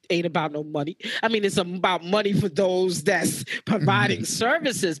ain't about no money. I mean, it's about money for those that's providing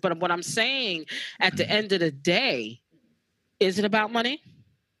services. But what I'm saying, at the end of the day, is it about money?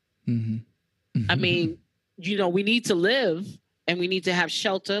 Mm-hmm. I mean, we need to live and we need to have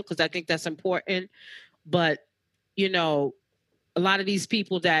shelter because I think that's important. But, a lot of these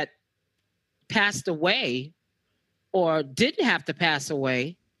people that passed away or didn't have to pass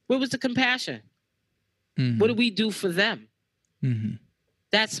away, where was the compassion? Mm-hmm. What do we do for them? Mm-hmm.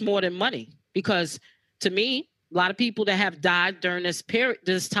 That's more than money, because to me, a lot of people that have died during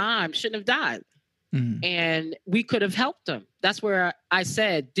this time shouldn't have died. Mm-hmm. And we could have helped them. That's where I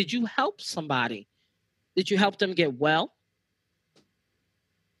said, did you help somebody? Did you help them get well?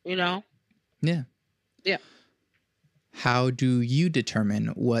 Yeah. Yeah. How do you determine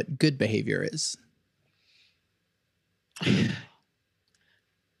what good behavior is?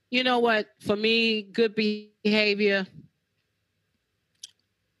 You know what? For me, good behavior,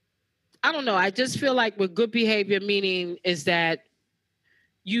 I don't know. I just feel like with good behavior meaning is that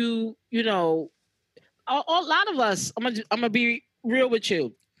a lot of us, I'm gonna be real with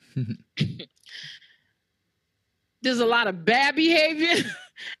you. There's a lot of bad behavior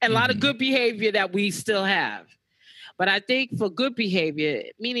and a lot of good behavior that we still have. But I think for good behavior,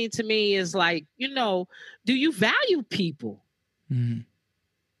 meaning to me is like, do you value people? Mm-hmm.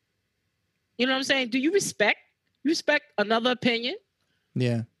 You know what I'm saying? Do you respect another opinion?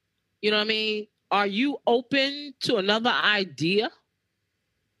 Yeah. You know what I mean? Are you open to another idea?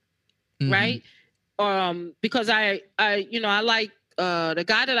 Mm-hmm. Right? because I like the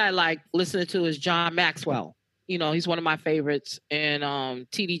guy that I like listening to is John Maxwell. He's one of my favorites, and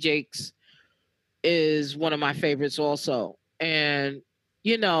TD Jakes is one of my favorites also. And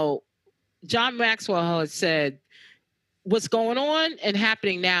John Maxwell has said, what's going on and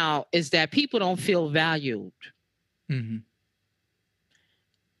happening now is that people don't feel valued. Mm-hmm.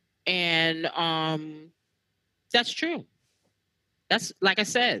 And that's true. That's, like I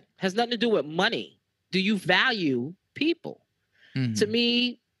said, has nothing to do with money. Do you value people? Mm-hmm. To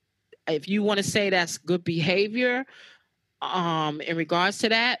me, if you want to say that's good behavior, in regards to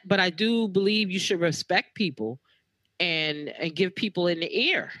that, but I do believe you should respect people and give people in the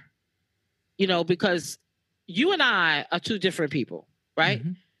ear, because you and I are two different people, right?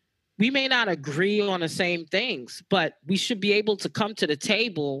 Mm-hmm. We may not agree on the same things, but we should be able to come to the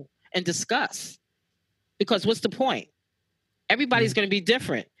table and discuss, because what's the point? Everybody's going to be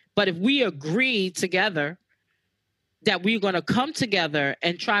different. But if we agree together that we're going to come together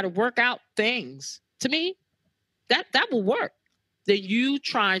and try to work out things, to me, that will work. Then you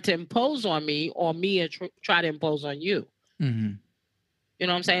trying to impose on me, or me try to impose on you. Mm-hmm. You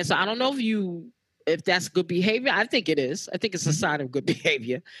know what I'm saying? So I don't know if that's good behavior. I think it is. I think it's a sign of good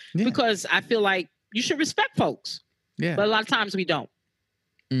behavior, because I feel like you should respect folks. Yeah. But a lot of times we don't.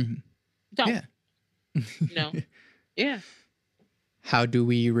 Mm-hmm. Don't. Yeah. Yeah. How do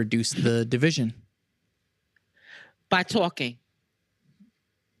we reduce the division? By talking.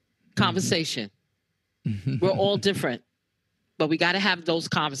 Conversation. We're all different, but we got to have those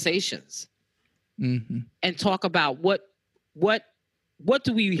conversations and talk about what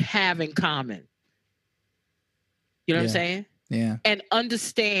do we have in common? You know what I'm saying? Yeah. And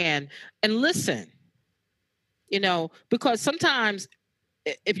understand and listen, because sometimes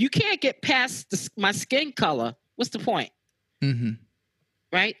if you can't get past my skin color, what's the point? Mm-hmm.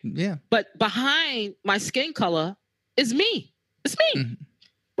 Right? Yeah. But behind my skin color is me. It's me. Mm-hmm.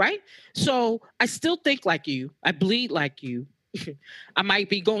 Right? So I still think like you. I bleed like you. I might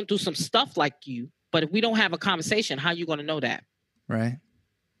be going through some stuff like you. But if we don't have a conversation, how are you going to know that? Right.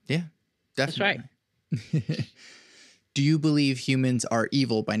 Yeah. Definitely. That's right. Do you believe humans are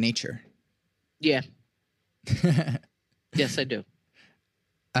evil by nature? Yeah. Yes, I do.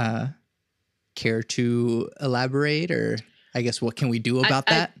 Care to elaborate, or I guess what can we do about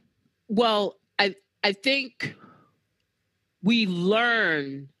that? I think we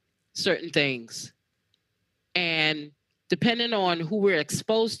learn certain things, and depending on who we're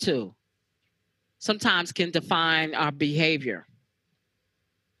exposed to, sometimes can define our behavior.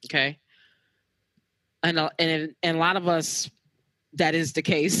 Okay. And a lot of us, that is the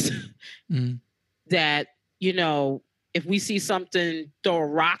case. That, if we see something, throw a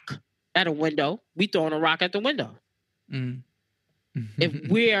rock at a window, we throwing a rock at the window. If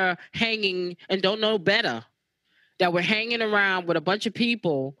we're hanging and don't know better, that we're hanging around with a bunch of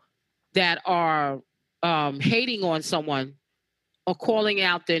people that are hating on someone or calling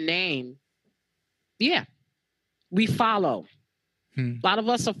out their name, we follow. A lot of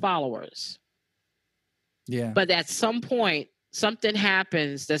us are followers. Yeah. But at some point, something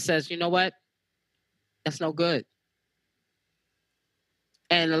happens that says, you know what? That's no good.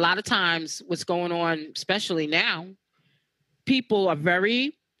 And a lot of times what's going on, especially now, people are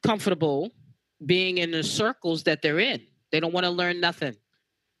very comfortable being in the circles that they're in. They don't want to learn nothing.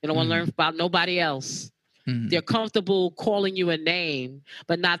 They don't want to learn about nobody else. They're comfortable calling you a name,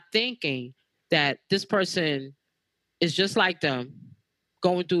 but not thinking that this person is just like them,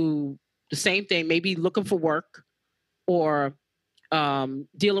 going through the same thing, maybe looking for work or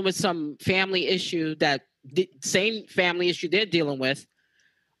dealing with some family issue, that the same family issue they're dealing with.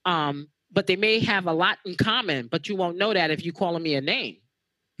 But they may have a lot in common, but you won't know that if you calling me a name.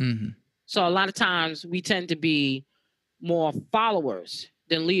 So a lot of times we tend to be more followers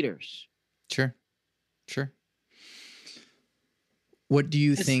than leaders. Sure. What do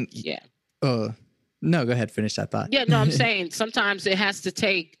you think? Yeah. No, go ahead. Finish that thought. Yeah, no, I'm saying sometimes it has to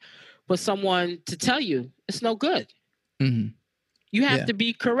take for someone to tell you it's no good. You have to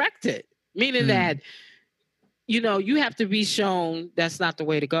be corrected, meaning that, you have to be shown that's not the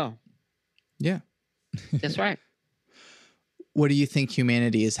way to go. Yeah. That's right. What do you think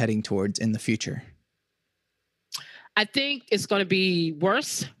humanity is heading towards in the future? I think it's going to be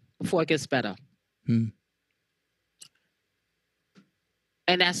worse before it gets better. And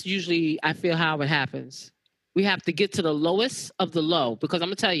that's usually, I feel, how it happens. We have to get to the lowest of the low, because I'm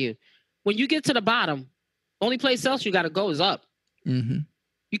going to tell you, when you get to the bottom, only place else you got to go is up. You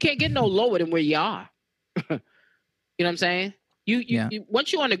can't get no lower than where you are. You know what I'm saying? You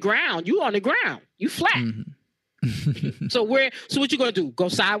once you're on the ground, you're on the ground. You flat. So what you going to do? Go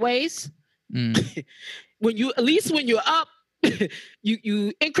sideways? Mm. When you're up,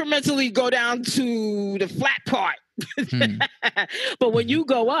 you incrementally go down to the flat part. Mm. But when you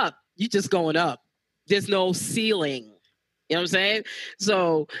go up, you're just going up. There's no ceiling. You know what I'm saying?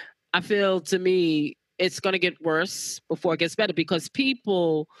 So I feel, to me, it's going to get worse before it gets better, because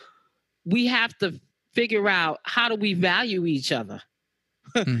we have to figure out, how do we value each other?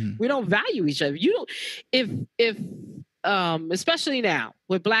 Mm. We don't value each other. You don't, if especially now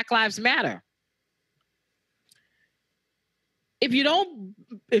with Black Lives Matter, if you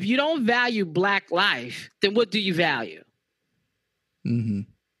don't value Black life, then what do you value? Mm-hmm.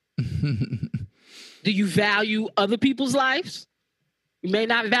 Do you value other people's lives? You may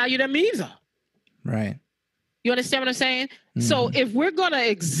not value them either. Right. You understand what I'm saying? Mm-hmm. So if we're going to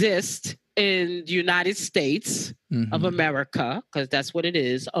exist in the United States Mm-hmm. of America, because that's what it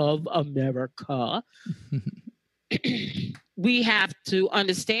is, of America, we have to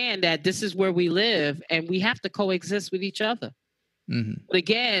understand that this is where we live, and we have to coexist with each other. Mm-hmm. But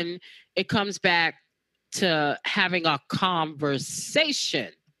again, it comes back to having a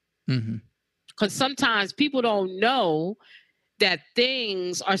conversation. Mm-hmm. Because sometimes people don't know that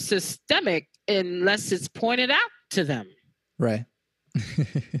things are systemic unless it's pointed out to them. Right.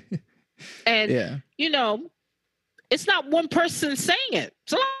 And, yeah. It's not one person saying it.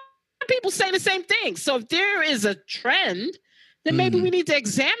 So a lot of people say the same thing. So if there is a trend, then maybe we need to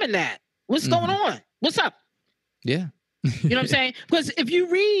examine that. What's going on? What's up? Yeah. You know what I'm saying? Because if you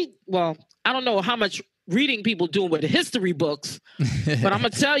read, well, I don't know how much reading people do with the history books, but I'm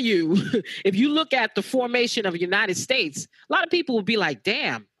going to tell you, if you look at the formation of the United States, a lot of people will be like,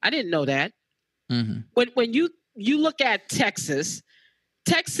 damn, I didn't know that. Mm-hmm. When you look at Texas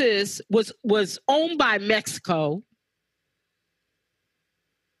was owned by Mexico.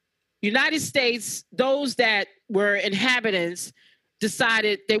 United States, those that were inhabitants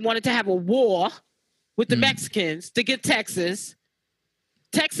decided they wanted to have a war with the Mexicans to get Texas.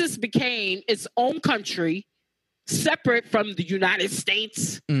 Texas became its own country, separate from the United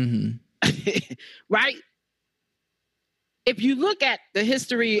States. Mm-hmm. Right? If you look at the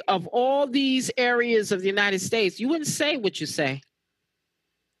history of all these areas of the United States, you wouldn't say what you say.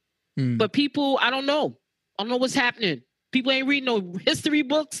 But people, I don't know. I don't know what's happening. People ain't reading no history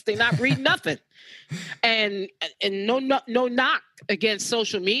books. They're not reading nothing. And no knock against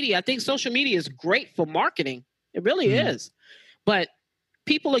social media. I think social media is great for marketing. It really is. But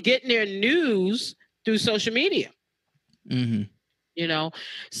people are getting their news through social media. Mm-hmm.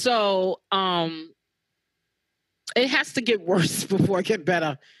 So it has to get worse before it get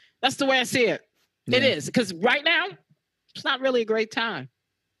better. That's the way I see it. Yeah. It is. Because right now, it's not really a great time.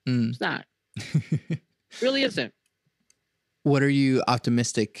 It's not. Really isn't. What are you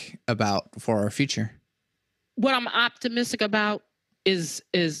optimistic about for our future? What I'm optimistic about is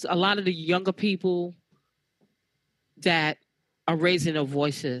a lot of the younger people that are raising their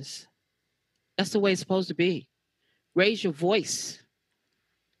voices. That's the way it's supposed to be. Raise your voice.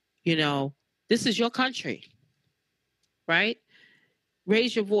 This is your country, right?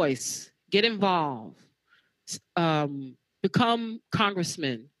 Raise your voice. Get involved. Become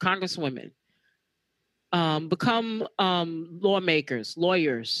congressmen, congresswomen. Become lawmakers,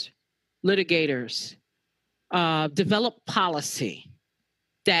 lawyers, litigators. Develop policy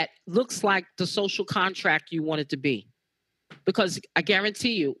that looks like the social contract you want it to be. Because I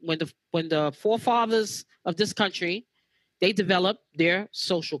guarantee you, when the forefathers of this country, they developed their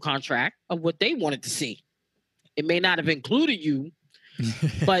social contract of what they wanted to see. It may not have included you,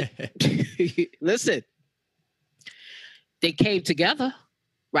 but listen, they came together,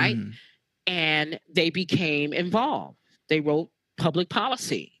 right? And they became involved. They wrote public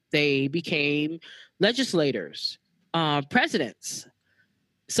policy. They became legislators, presidents.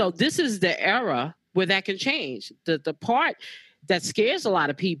 So this is the era where that can change. The part that scares a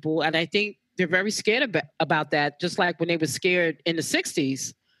lot of people, and I think they're very scared about that, just like when they were scared in the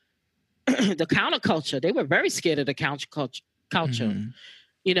 60s, the counterculture. They were very scared of the counterculture.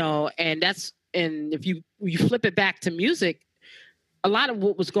 And if you flip it back to music, a lot of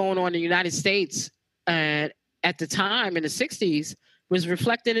what was going on in the United States at the time in the 60s was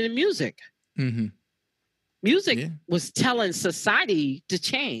reflected in the music. Music was telling society to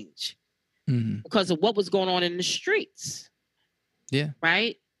change because of what was going on in the streets. Yeah.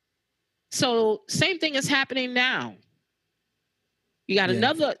 Right? So same thing is happening now. You got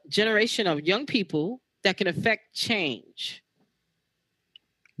another generation of young people that can affect change.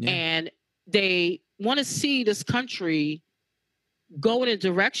 Yeah. And they want to see this country go in a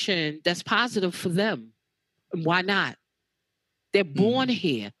direction that's positive for them. And why not? They're born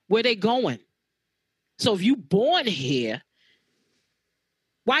here. Where they going? So if you born here,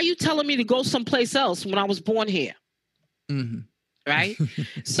 Why are you telling me to go someplace else when I was born here? Mm-hmm. Right?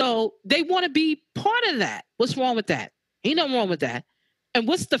 So they want to be part of that. What's wrong with that? Ain't nothing wrong with that. And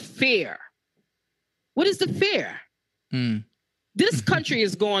what's the fear? What is the fear? Mm. This country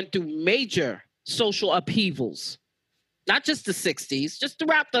is going through major social upheavals. Not just the 60s, just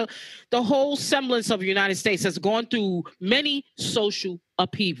throughout the whole semblance of the United States has gone through many social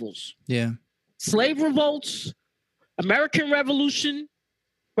upheavals. Yeah. Slave revolts, American Revolution,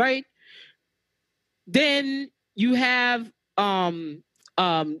 right? Then you have the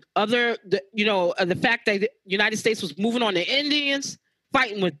fact that the United States was moving on the Indians,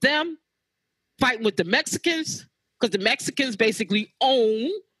 fighting with them, fighting with the Mexicans, because the Mexicans basically own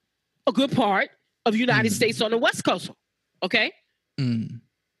a good part of the United States on the West Coast. Okay? Mm.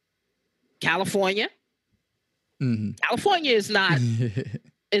 California. Mm-hmm. California is not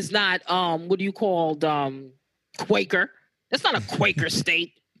what do you call Quaker. It's not a Quaker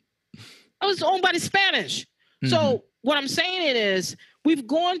state. It was owned by the Spanish. Mm-hmm. So what I'm saying is we've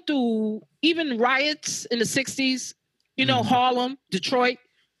gone through even riots in the 60s, Harlem, Detroit,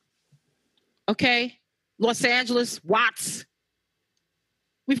 okay, Los Angeles, Watts.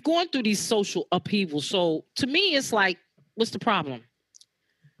 We've gone through these social upheavals. So to me, it's like, what's the problem?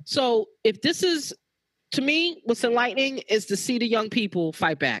 So if this is, to me, what's enlightening is to see the young people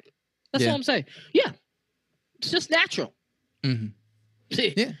fight back. That's all I'm saying. Yeah. It's just natural. Mm-hmm.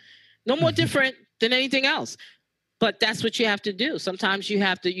 Yeah. No more different than anything else. But that's what you have to do. Sometimes you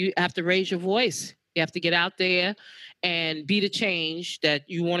have to raise your voice. You have to get out there and be the change that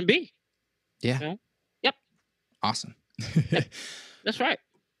you want to be. Yeah. Yep. Awesome. Yep. That's right.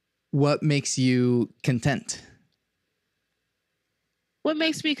 What makes you content? What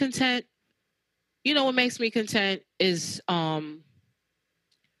makes me content? What makes me content is what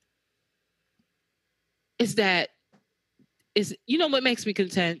makes me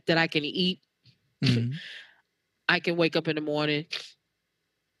content? That I can eat. Mm-hmm. I can wake up in the morning.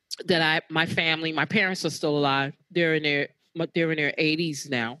 That my family, my parents are still alive. They're in their 80s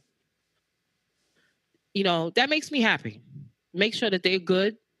now. That makes me happy. Make sure that they're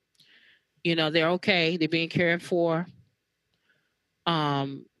good. They're okay. They're being cared for.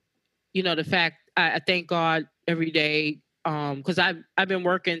 The fact I thank God every day because I've been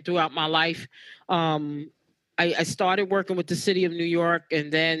working throughout my life. I started working with the city of New York,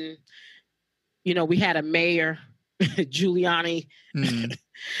 and then we had a mayor, Giuliani,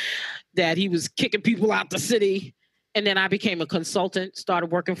 that he was kicking people out the city. And then I became a consultant, started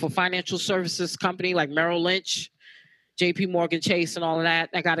working for financial services company like Merrill Lynch, JP Morgan Chase, and all of that.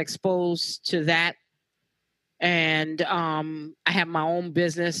 I got exposed to that. And I have my own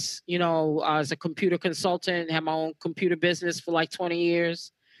business, as a computer consultant, have my own computer business for like 20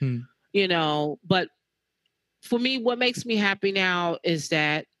 years, But for me, what makes me happy now is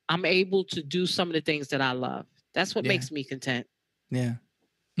that I'm able to do some of the things that I love. That's what makes me content. Yeah.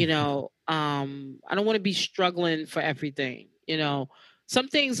 I don't want to be struggling for everything. Some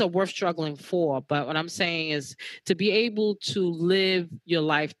things are worth struggling for, but what I'm saying is to be able to live your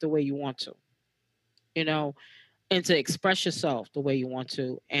life the way you want to, and to express yourself the way you want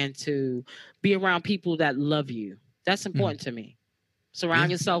to, and to be around people that love you. That's important to me.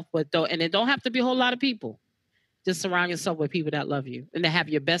 Surround yourself with and it don't have to be a whole lot of people. Just surround yourself with people that love you and that have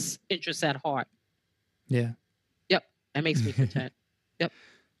your best interests at heart. Yeah. Yep. That makes me content. Yep.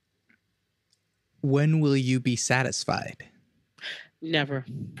 When will you be satisfied? Never.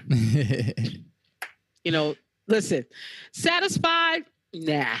 Listen, satisfied?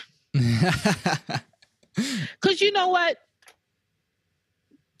 Nah. Because you know what?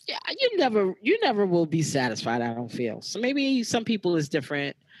 Yeah, you never will be satisfied, I don't feel. So maybe some people is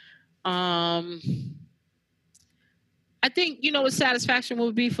different. I think, what satisfaction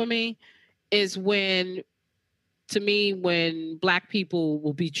would be for me is when Black people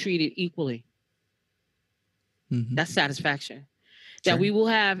will be treated equally. Mm-hmm. That's satisfaction. Sure. That we will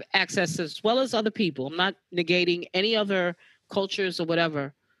have access as well as other people. I'm not negating any other cultures or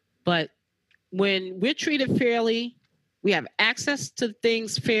whatever, but when we're treated fairly, we have access to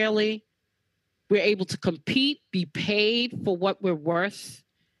things fairly, we're able to compete, be paid for what we're worth,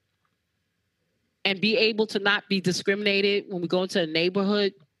 and be able to not be discriminated when we go into a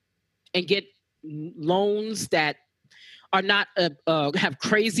neighborhood and get loans that are not have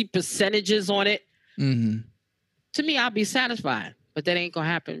crazy percentages on it. Mm-hmm. To me, I'll be satisfied, but that ain't gonna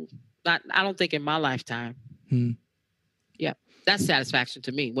happen. I don't think in my lifetime. Yeah, that's satisfaction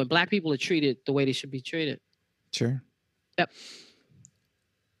to me when Black people are treated the way they should be treated. Sure. Yep.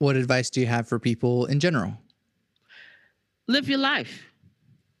 What advice do you have for people in general? Live your life.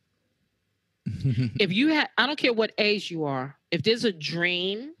 If you have, I don't care what age you are, if there's a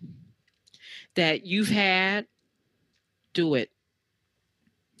dream that you've had, do it.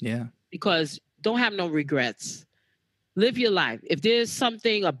 Yeah. Because don't have no regrets. Live your life. If there's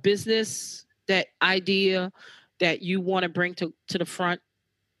something, a business, that idea that you want to bring to the front,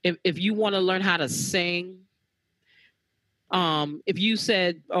 if you want to learn how to sing, if you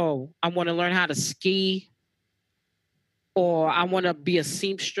said, oh, I want to learn how to ski, or I want to be a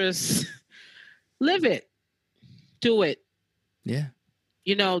seamstress, live it. Do it. Yeah.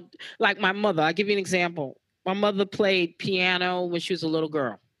 You know, like my mother, I'll give you an example. My mother played piano when she was a little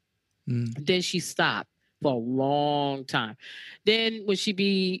girl. Then she stopped for a long time. Then when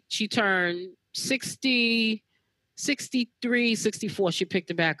she turned 60, 63, 64, she picked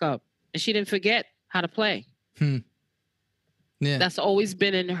it back up. And she didn't forget how to play. Yeah. That's always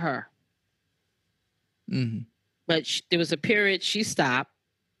been in her. But there was a period she stopped.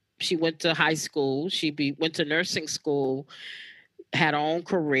 She went to high school. She went to nursing school, had her own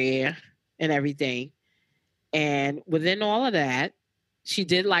career and everything. And within all of that, she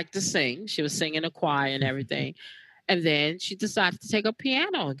did like to sing. She was singing a choir and everything. And then she decided to take up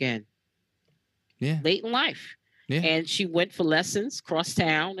piano again. Yeah. Late in life. Yeah. And she went for lessons cross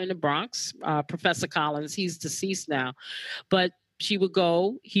town in the Bronx. Professor Collins, he's deceased now. But she would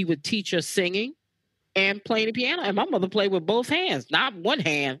go, he would teach her singing and playing the piano. And my mother played with both hands, not one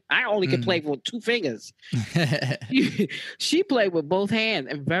hand. I only could play with 2 fingers. She played with both hands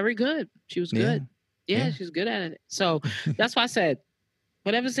and very good. She was good. Yeah, she was good at it. So that's why I said,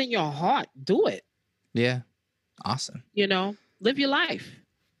 whatever's in your heart, do it. Yeah. Awesome. You know, live your life.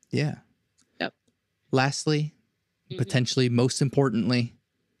 Yeah. Yep. Lastly, potentially most importantly,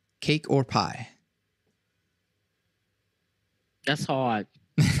 cake or pie? That's hard.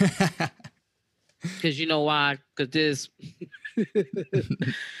 Because you know why? Because there's...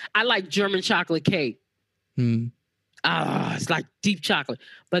 I like German chocolate cake. It's like deep chocolate.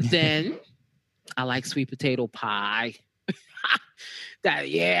 But then I like sweet potato pie.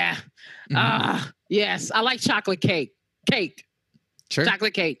 Yes, I like chocolate cake. Sure.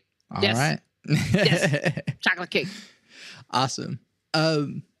 Chocolate cake. All right. Yes. Chocolate cake. Awesome.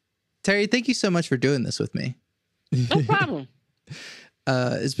 Terry, thank you so much for doing this with me. No problem.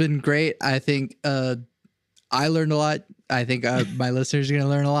 It's been great. I think I learned a lot. I think my listeners are going to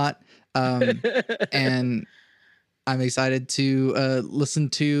learn a lot. And I'm excited to listen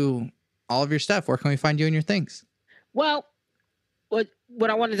to all of your stuff. Where can we find you and your things? Well, what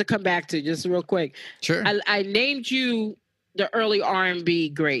I wanted to come back to just real quick. Sure. I named you the early R&B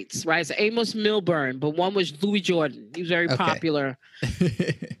greats, right? It's Amos Milburn, but one was Louis Jordan. He was very popular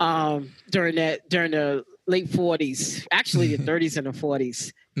during the late 40s, actually the 30s and the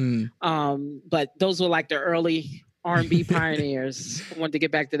 40s. But those were like the early R&B pioneers. I wanted to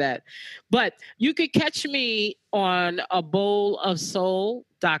get back to that. But you could catch me on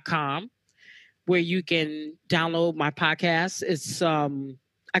abowlofsoul.com, where you can download my podcast. It's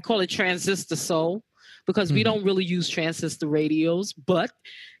I call it Transistor Soul, because we don't really use transistor radios. But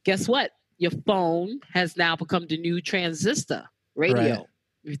guess what? Your phone has now become the new transistor radio. Right.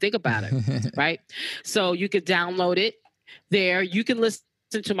 If you think about it, right? So you could download it there. You can listen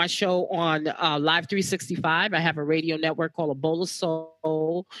to my show on Live 365. I have a radio network called A Bowl of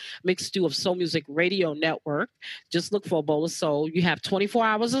Soul, mixed stew of soul music radio network. Just look for A Bowl of Soul. You have 24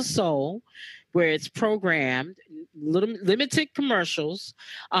 hours of soul, where it's programmed, limited commercials.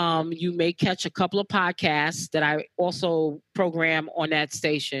 You may catch a couple of podcasts that I also program on that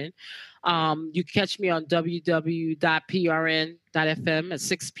station. You can catch me on www.prn.fm at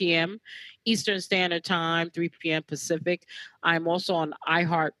 6 p.m. Eastern Standard Time, 3 p.m. Pacific. I'm also on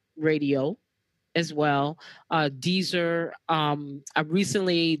iHeartRadio as well. Deezer.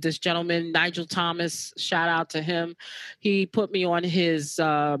 This gentleman, Nigel Thomas, shout out to him. He put me on his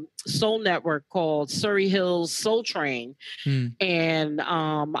soul network called Surrey Hills Soul Train. And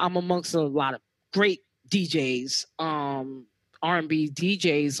I'm amongst a lot of great DJs, R&B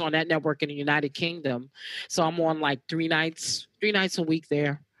DJs on that network in the United Kingdom. So I'm on like 3 nights a week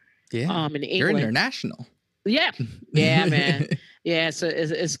there. Yeah. In England. You're international. Yeah, man. Yeah, so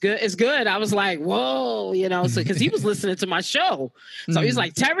it's good. It's good. I was like, whoa, so because he was listening to my show. So he's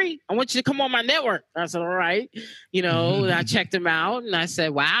like, Terry, I want you to come on my network. I said, all right. And I checked him out and I said,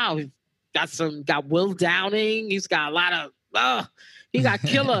 wow, got Will Downing. He's got a lot of, he got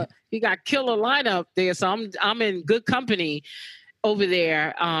killer lineup there. So I'm in good company over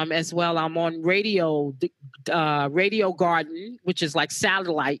there as well. I'm on Radio Garden, which is like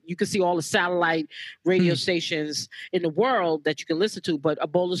satellite. You can see all the satellite radio stations in the world that you can listen to, but A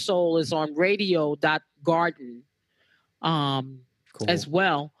Bowl of Soul is on radio.garden as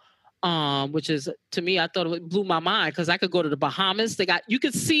well. which is, to me, I thought it blew my mind because I could go to the Bahamas. You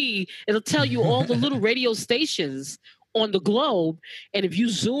could see, it'll tell you all the little radio stations on the globe. And if you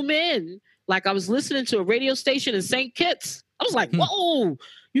zoom in, like I was listening to a radio station in St. Kitts, I was like, whoa,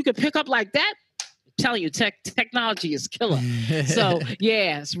 you could pick up like that. I'm telling you, technology is killer. So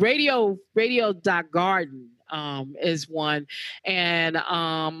yes, radio.garden is one. And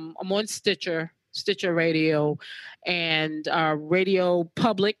I'm on Stitcher Radio, and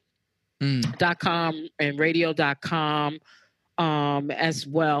radiopublic.com and radio.com as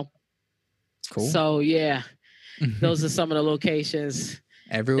well. Cool. So yeah, those are some of the locations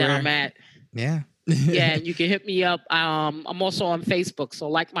everywhere that I'm at. Yeah. Yeah, and you can hit me up. I'm also on Facebook, so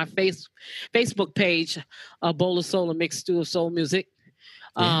like my Facebook page, A Bowl of Soul, a mixed stew of soul music,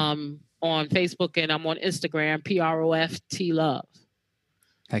 on Facebook, and I'm on Instagram, PROFT Love.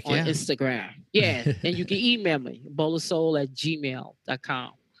 Heck on yeah. Instagram. Yeah, and you can email me,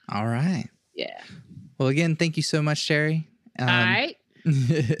 bowlofsoul@gmail.com. All right. Yeah. Well, again, thank you so much, Sherry. All right.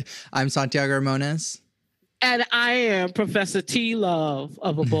 I'm Santiago Ramones. And I am Professor T. Love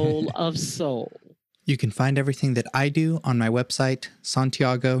of A Bowl of Soul. You can find everything that I do on my website,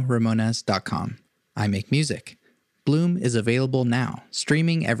 santiagoramones.com. I make music. Bloom is available now,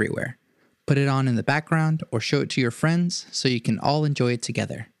 streaming everywhere. Put it on in the background or show it to your friends so you can all enjoy it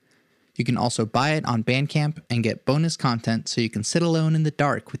together. You can also buy it on Bandcamp and get bonus content so you can sit alone in the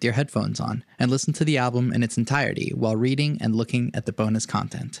dark with your headphones on and listen to the album in its entirety while reading and looking at the bonus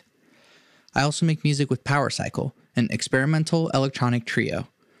content. I also make music with Power Cycle, an experimental electronic trio.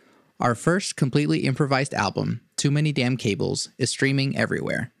 Our first completely improvised album, Too Many Damn Cables, is streaming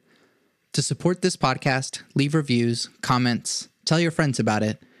everywhere. To support this podcast, leave reviews, comments, tell your friends about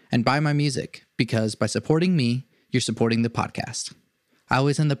it, and buy my music, because by supporting me, you're supporting the podcast. I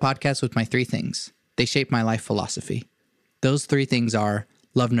always end the podcast with my 3 things. They shape my life philosophy. Those 3 things are: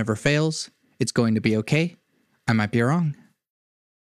 love never fails, it's going to be okay, I might be wrong,